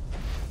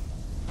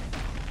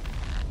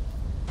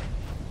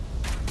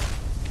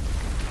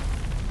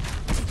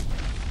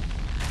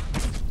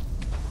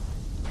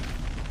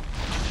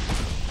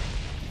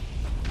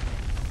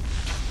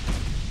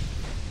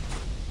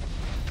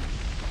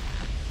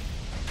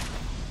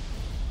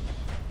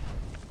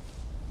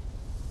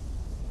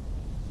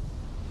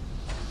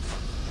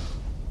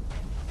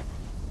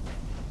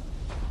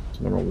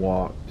 I'm gonna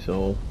walk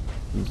till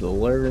he's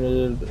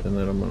alerted, and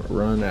then I'm gonna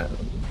run at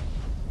him.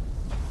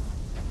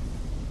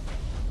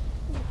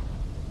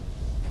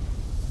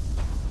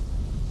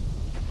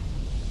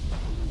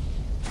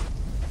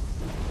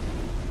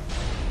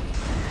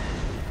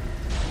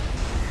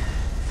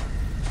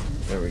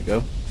 There we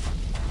go.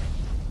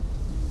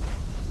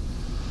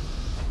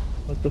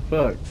 What the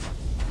fuck?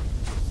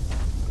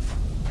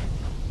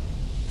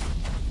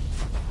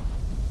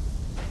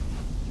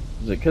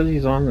 Is it because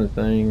he's on the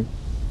thing?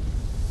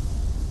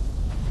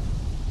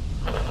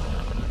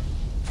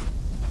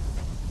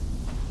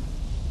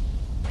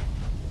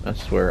 I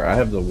swear, I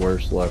have the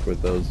worst luck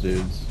with those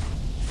dudes.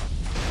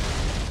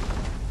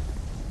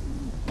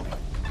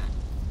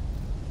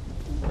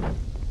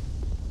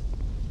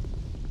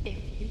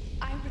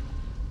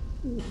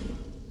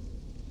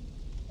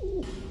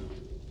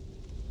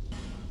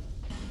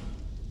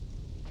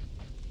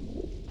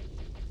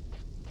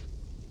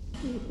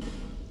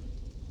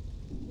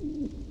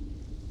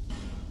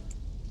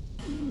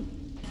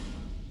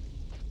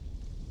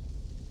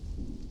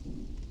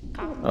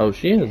 Oh,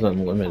 she has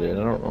unlimited.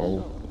 I don't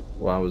know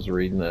why I was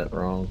reading that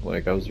wrong.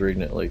 Like, I was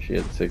reading it like she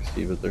had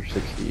 60, but they're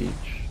 60 each.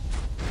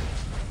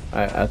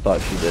 I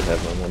thought she did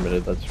have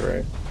unlimited, that's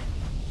right.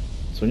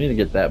 So we need to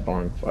get that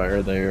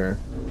bonfire there.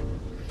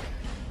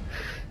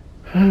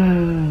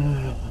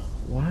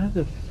 Why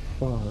the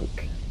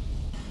fuck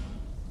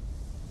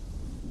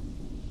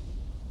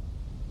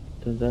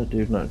did that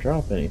dude not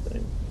drop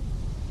anything?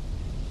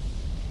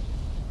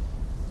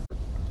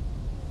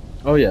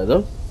 Oh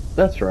yeah,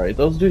 that's right.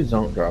 Those dudes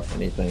don't drop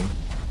anything.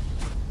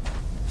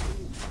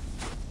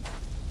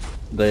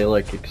 They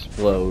like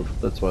explode.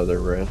 That's why they're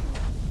red.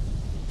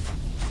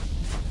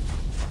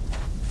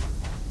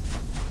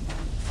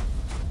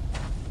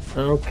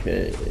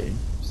 Okay,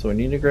 so we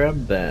need to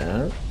grab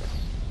that.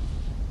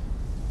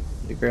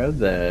 Grab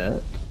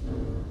that.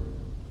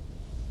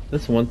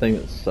 That's one thing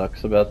that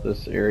sucks about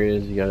this area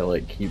is you gotta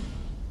like keep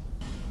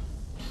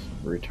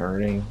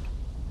returning.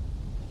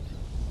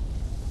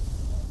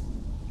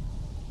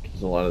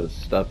 Because a lot of the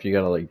stuff you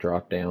gotta like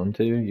drop down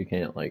to, you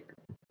can't like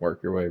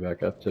work your way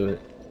back up to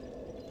it.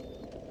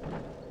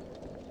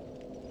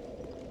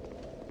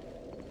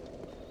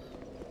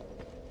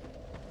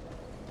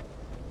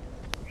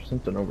 There's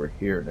something over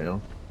here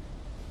now.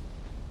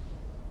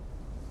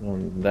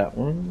 On that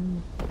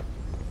one.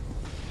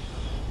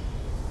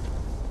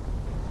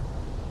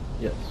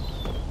 Yes.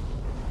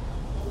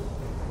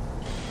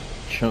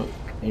 Chunk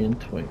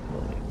and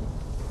twinkling.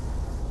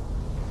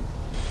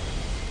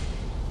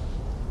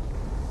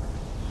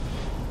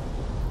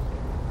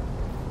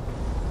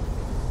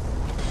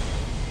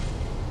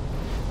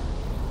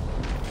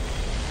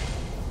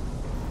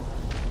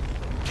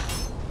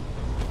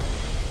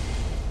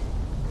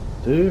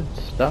 Dude,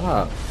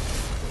 stop.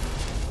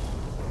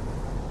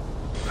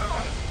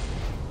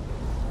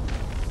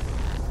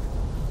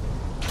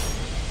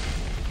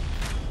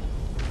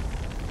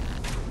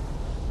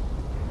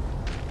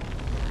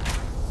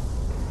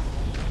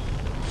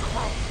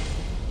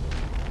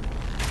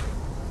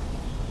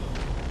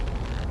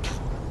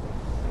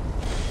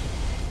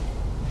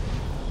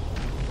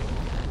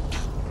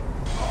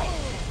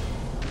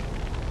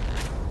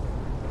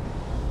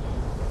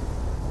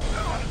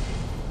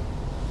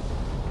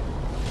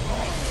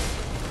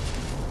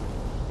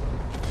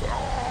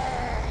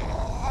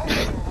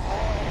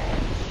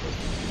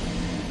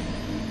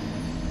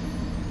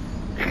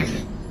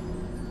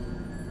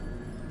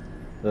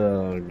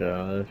 Oh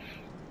gosh.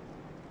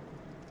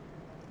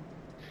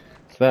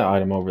 So that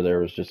item over there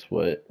was just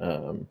what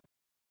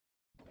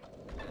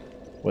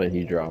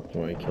he dropped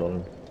when we killed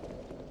him.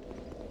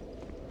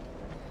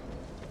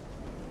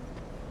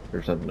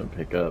 There's something to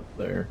pick up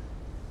there.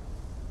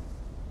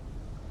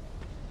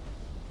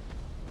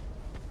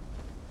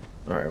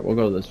 Alright, we'll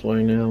go this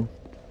way now.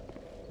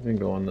 We can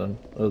go on the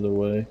other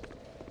way.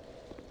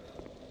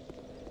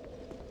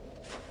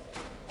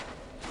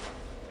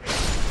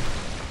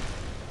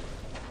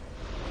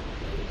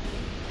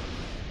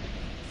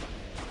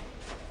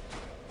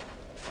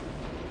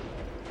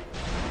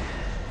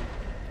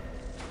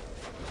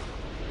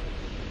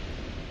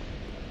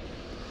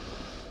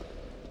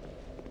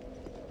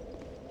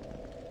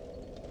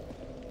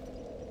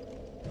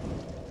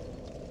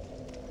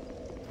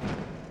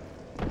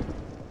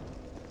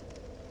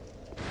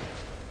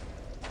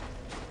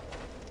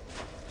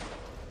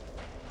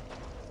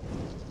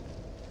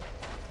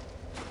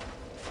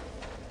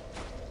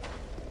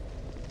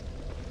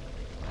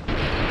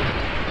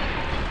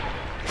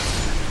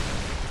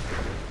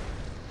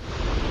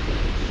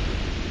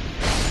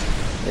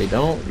 They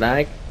don't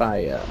like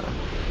fire.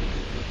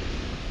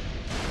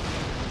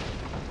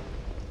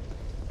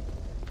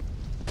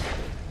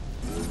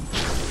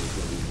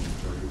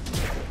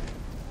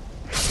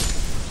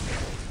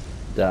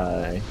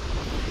 Die.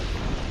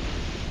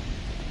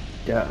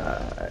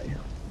 Die.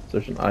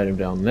 There's an item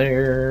down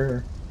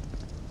there.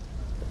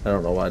 I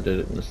don't know why I did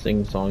it in a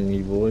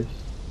sing-songy voice.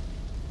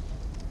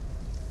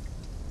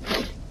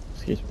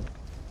 Excuse me.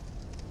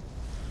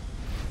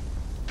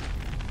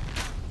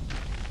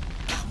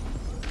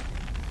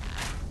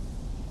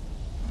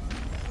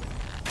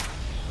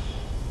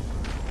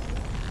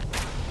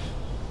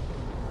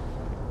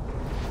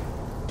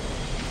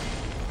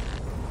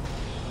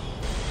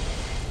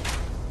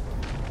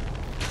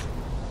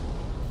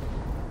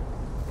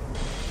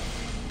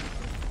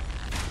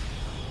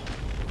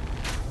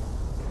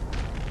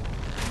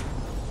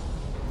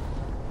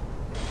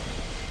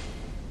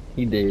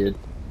 He did.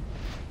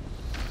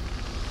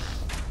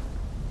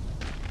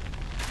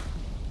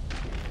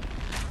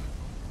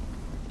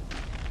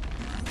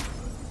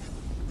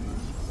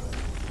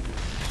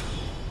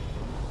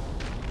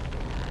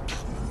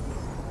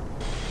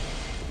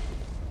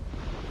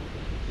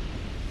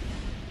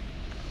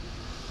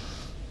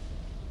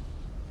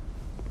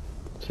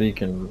 So you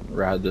can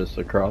ride this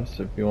across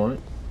if you want.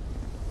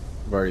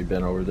 I've already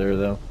been over there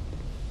though.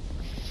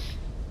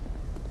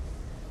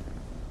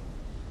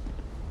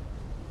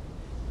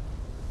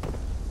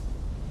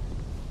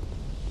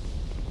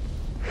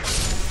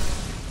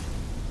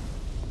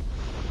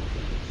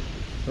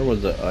 Where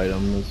was that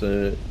item? Is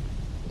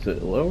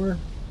it lower?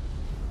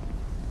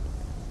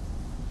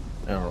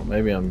 I don't know,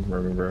 maybe I'm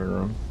remembering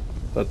wrong.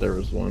 I thought there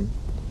was one.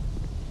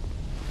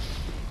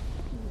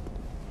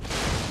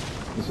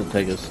 This will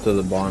take us to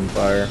the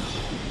bonfire.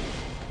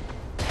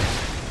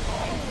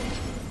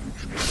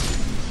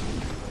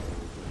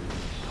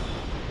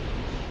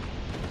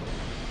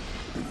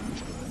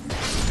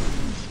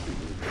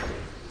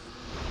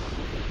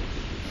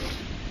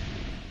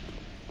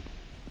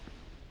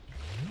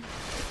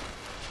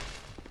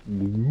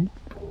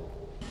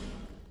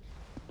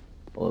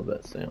 I love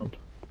that sound.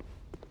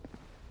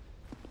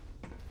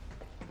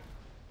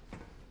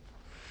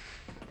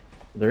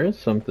 There is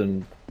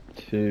something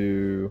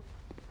to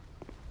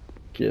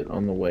get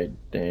on the way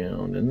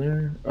down in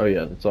there. Oh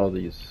yeah, it's all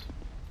these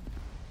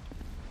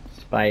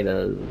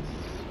spiders.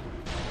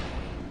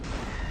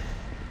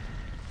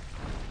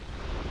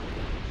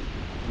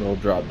 They'll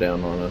drop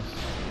down on us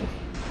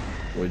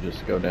if we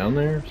just go down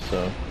there,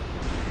 so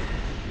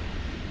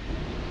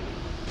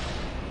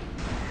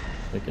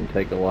we can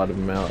take a lot of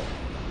them out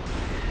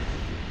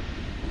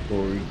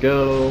before we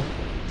go.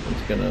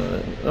 It's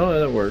gonna, oh,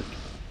 that worked.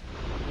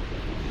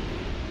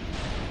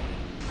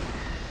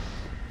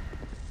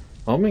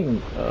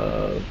 Homing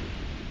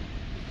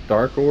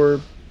Dark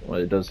Orb, well,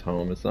 it does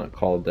home, it's not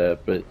called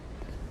that, but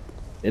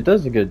it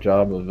does a good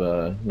job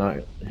of not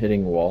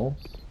hitting walls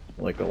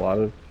like a lot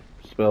of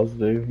spells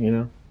do, you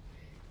know?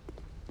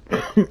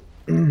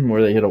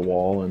 Where they hit a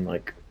wall and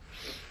like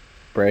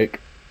break.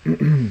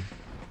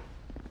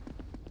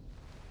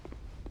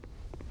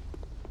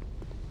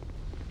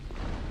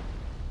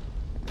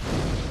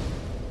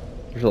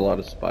 There's a lot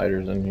of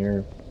spiders in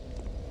here.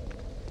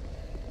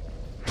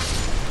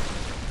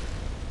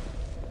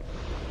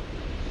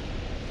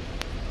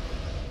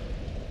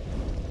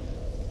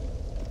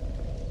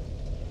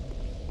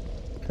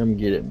 Come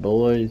get it,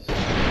 boys.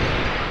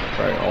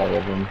 Probably all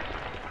of them.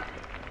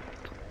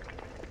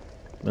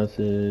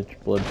 Message,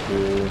 blood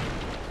pool.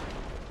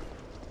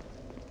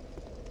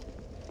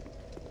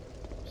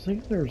 I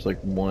think there's like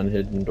one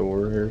hidden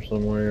door here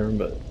somewhere,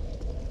 but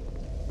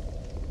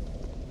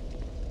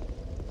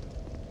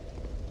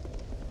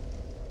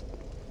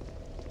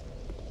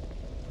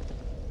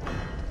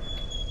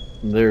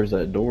there's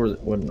that door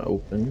that wouldn't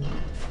open.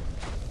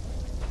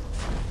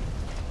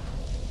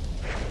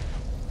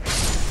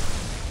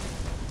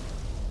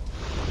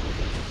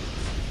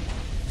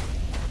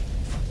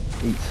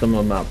 Eat some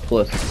of my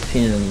plus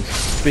 10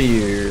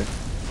 spear.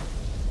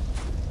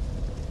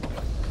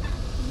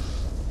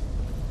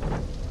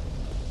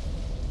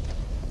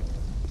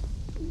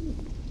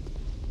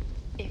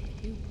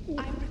 If you,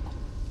 I recall.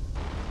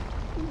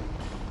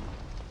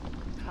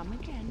 Come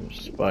again.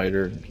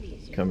 spider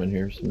come in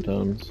here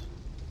sometimes.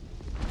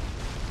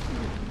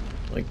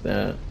 Like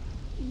that.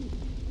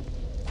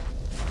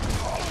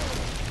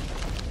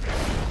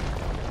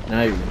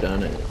 Now you've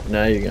done it.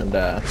 Now you're gonna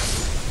die.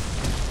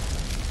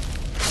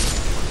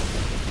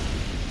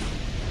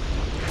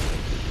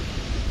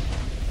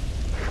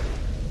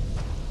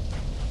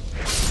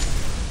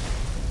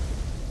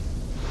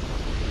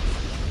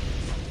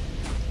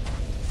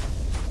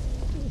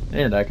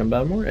 And I can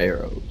buy more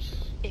arrows.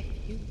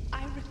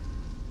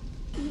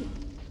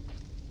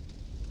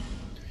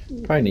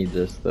 Probably need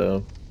this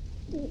though.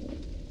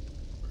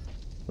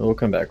 We'll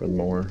come back with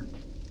more.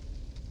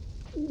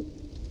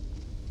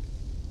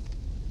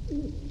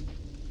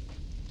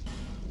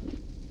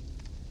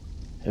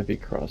 Heavy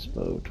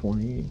crossbow,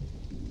 20.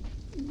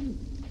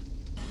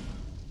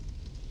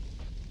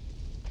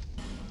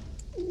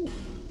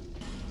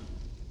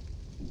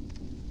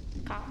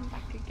 Come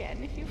back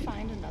again if you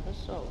find another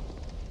soul.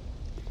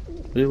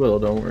 We will,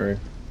 don't worry.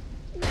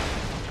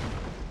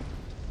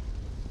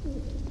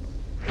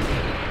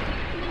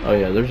 Oh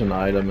yeah, there's an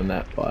item in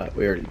that plot.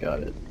 We already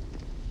got it.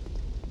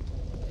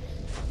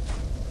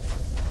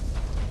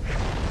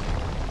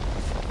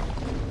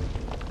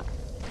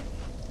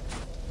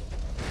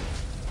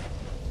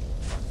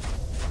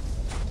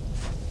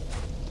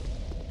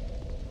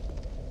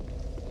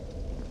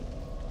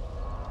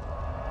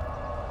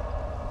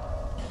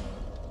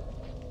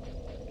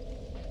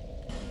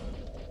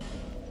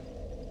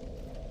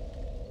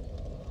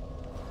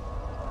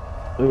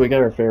 Ooh, we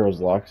got our Pharaoh's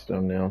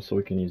Lockstone now, so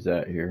we can use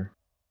that here.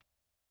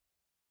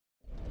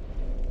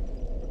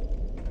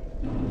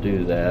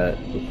 Do that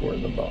before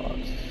the boss.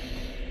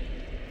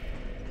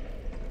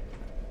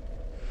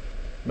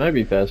 Might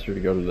be faster to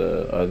go to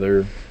the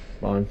other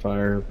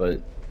bonfire,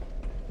 but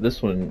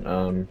this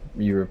one,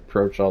 you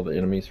approach all the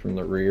enemies from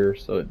the rear,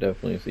 so it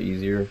definitely is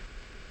easier.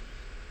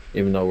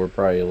 Even though we're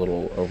probably a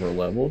little over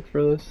leveled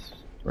for this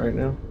right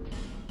now.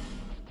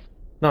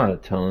 Not a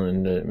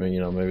ton, I mean, you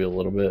know, maybe a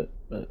little bit,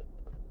 but.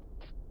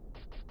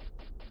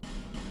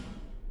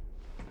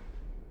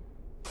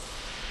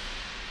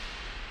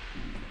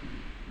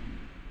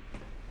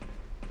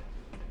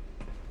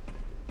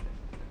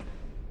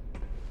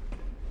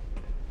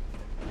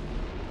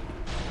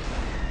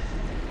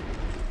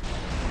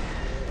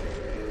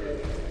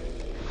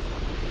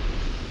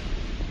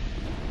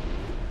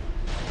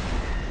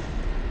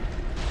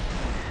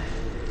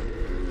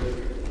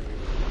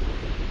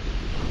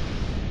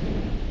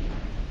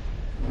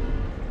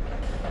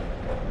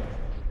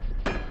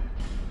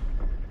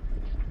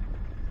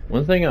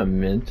 One thing I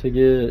meant to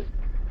get,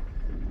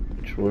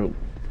 which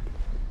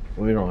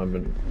we don't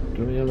have,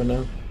 do we have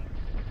enough?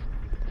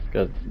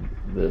 Got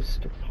this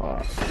to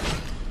pop.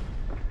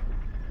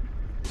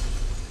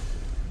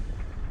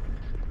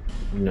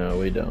 No,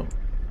 we don't.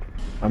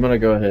 I'm gonna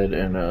go ahead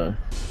and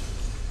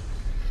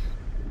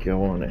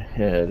go on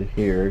ahead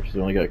here because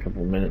we only got a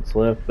couple minutes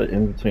left. But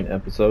in between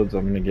episodes,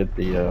 I'm gonna get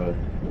the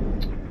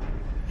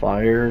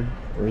fire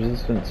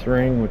resistance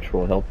ring, which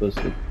will help us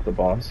with the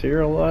boss here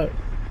a lot.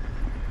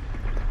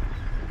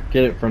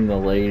 Get it from the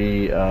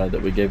lady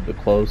that we gave the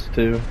clothes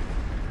to.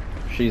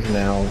 She's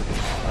now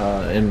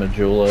in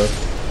Majula,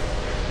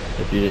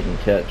 if you didn't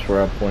catch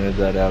where I pointed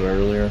that out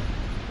earlier.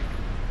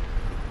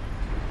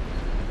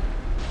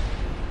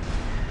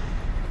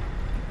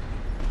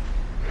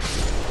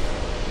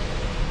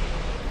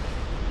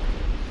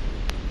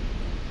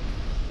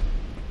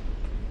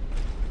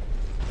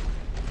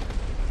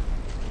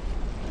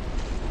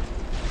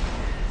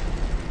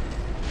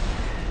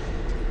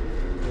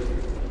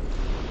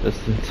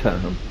 Just in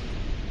time.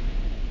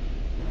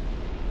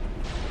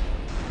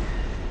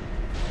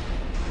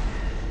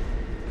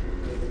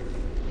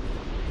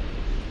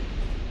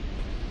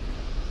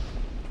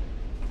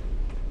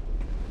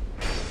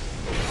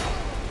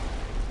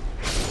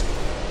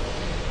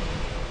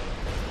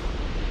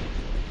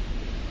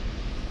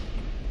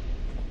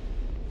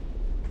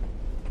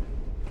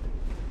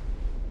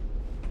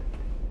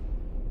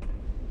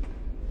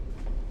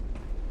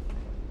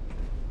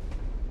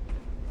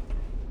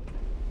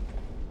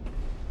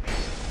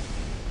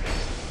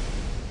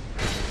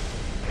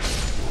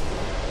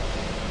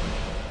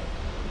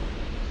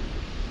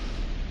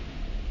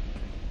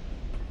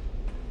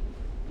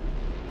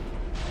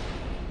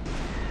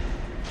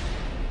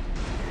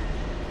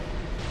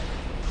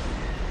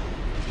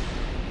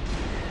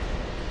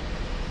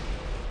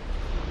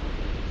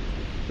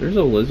 There's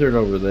a lizard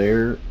over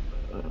there.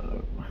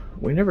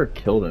 We never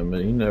killed him, but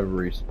he never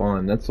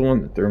respawned. That's the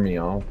one that threw me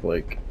off,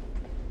 like,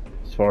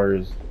 as far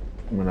as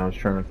when I was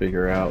trying to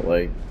figure out,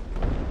 like,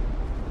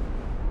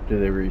 do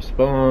they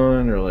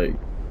respawn, or like,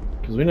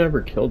 because we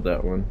never killed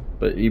that one.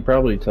 But he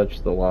probably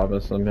touched the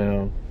lava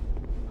somehow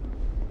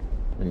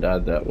and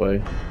died that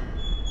way.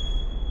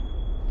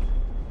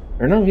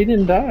 Or no, he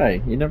didn't die.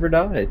 He never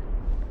died.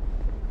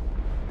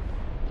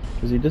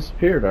 Because he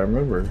disappeared, I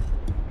remember.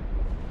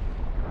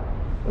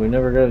 We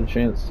never got a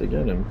chance to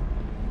get him.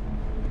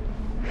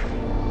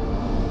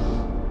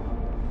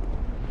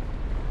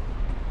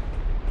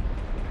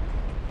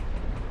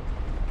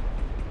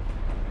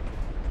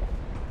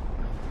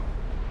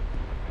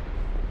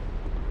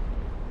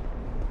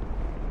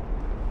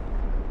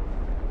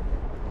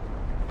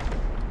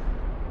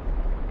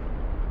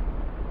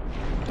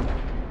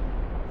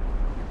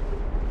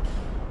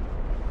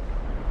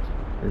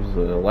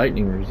 There's a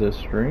lightning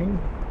resist ring.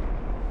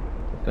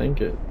 I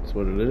think it's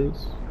what it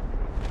is.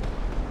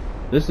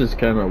 This is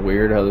kind of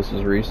weird how this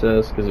is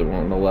recessed because it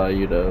won't allow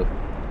you to.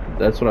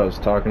 That's what I was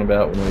talking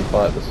about when we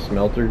fought the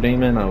smelter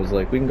demon. I was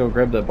like, we can go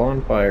grab that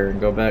bonfire and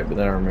go back, but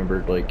then I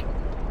remembered, like,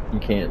 you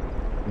can't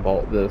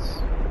vault this.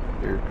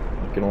 You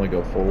can only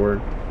go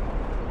forward.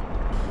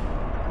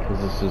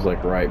 Because this is,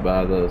 like, right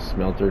by the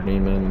smelter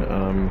demon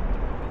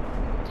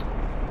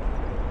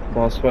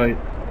boss fight.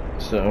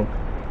 So,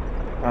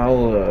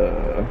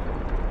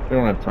 we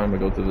don't have time to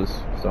go through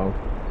this, so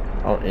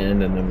I'll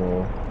end and then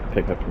we'll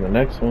pick up in the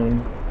next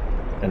one.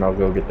 And I'll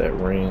go get that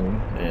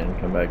ring and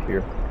come back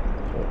here.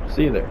 So,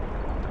 see you there.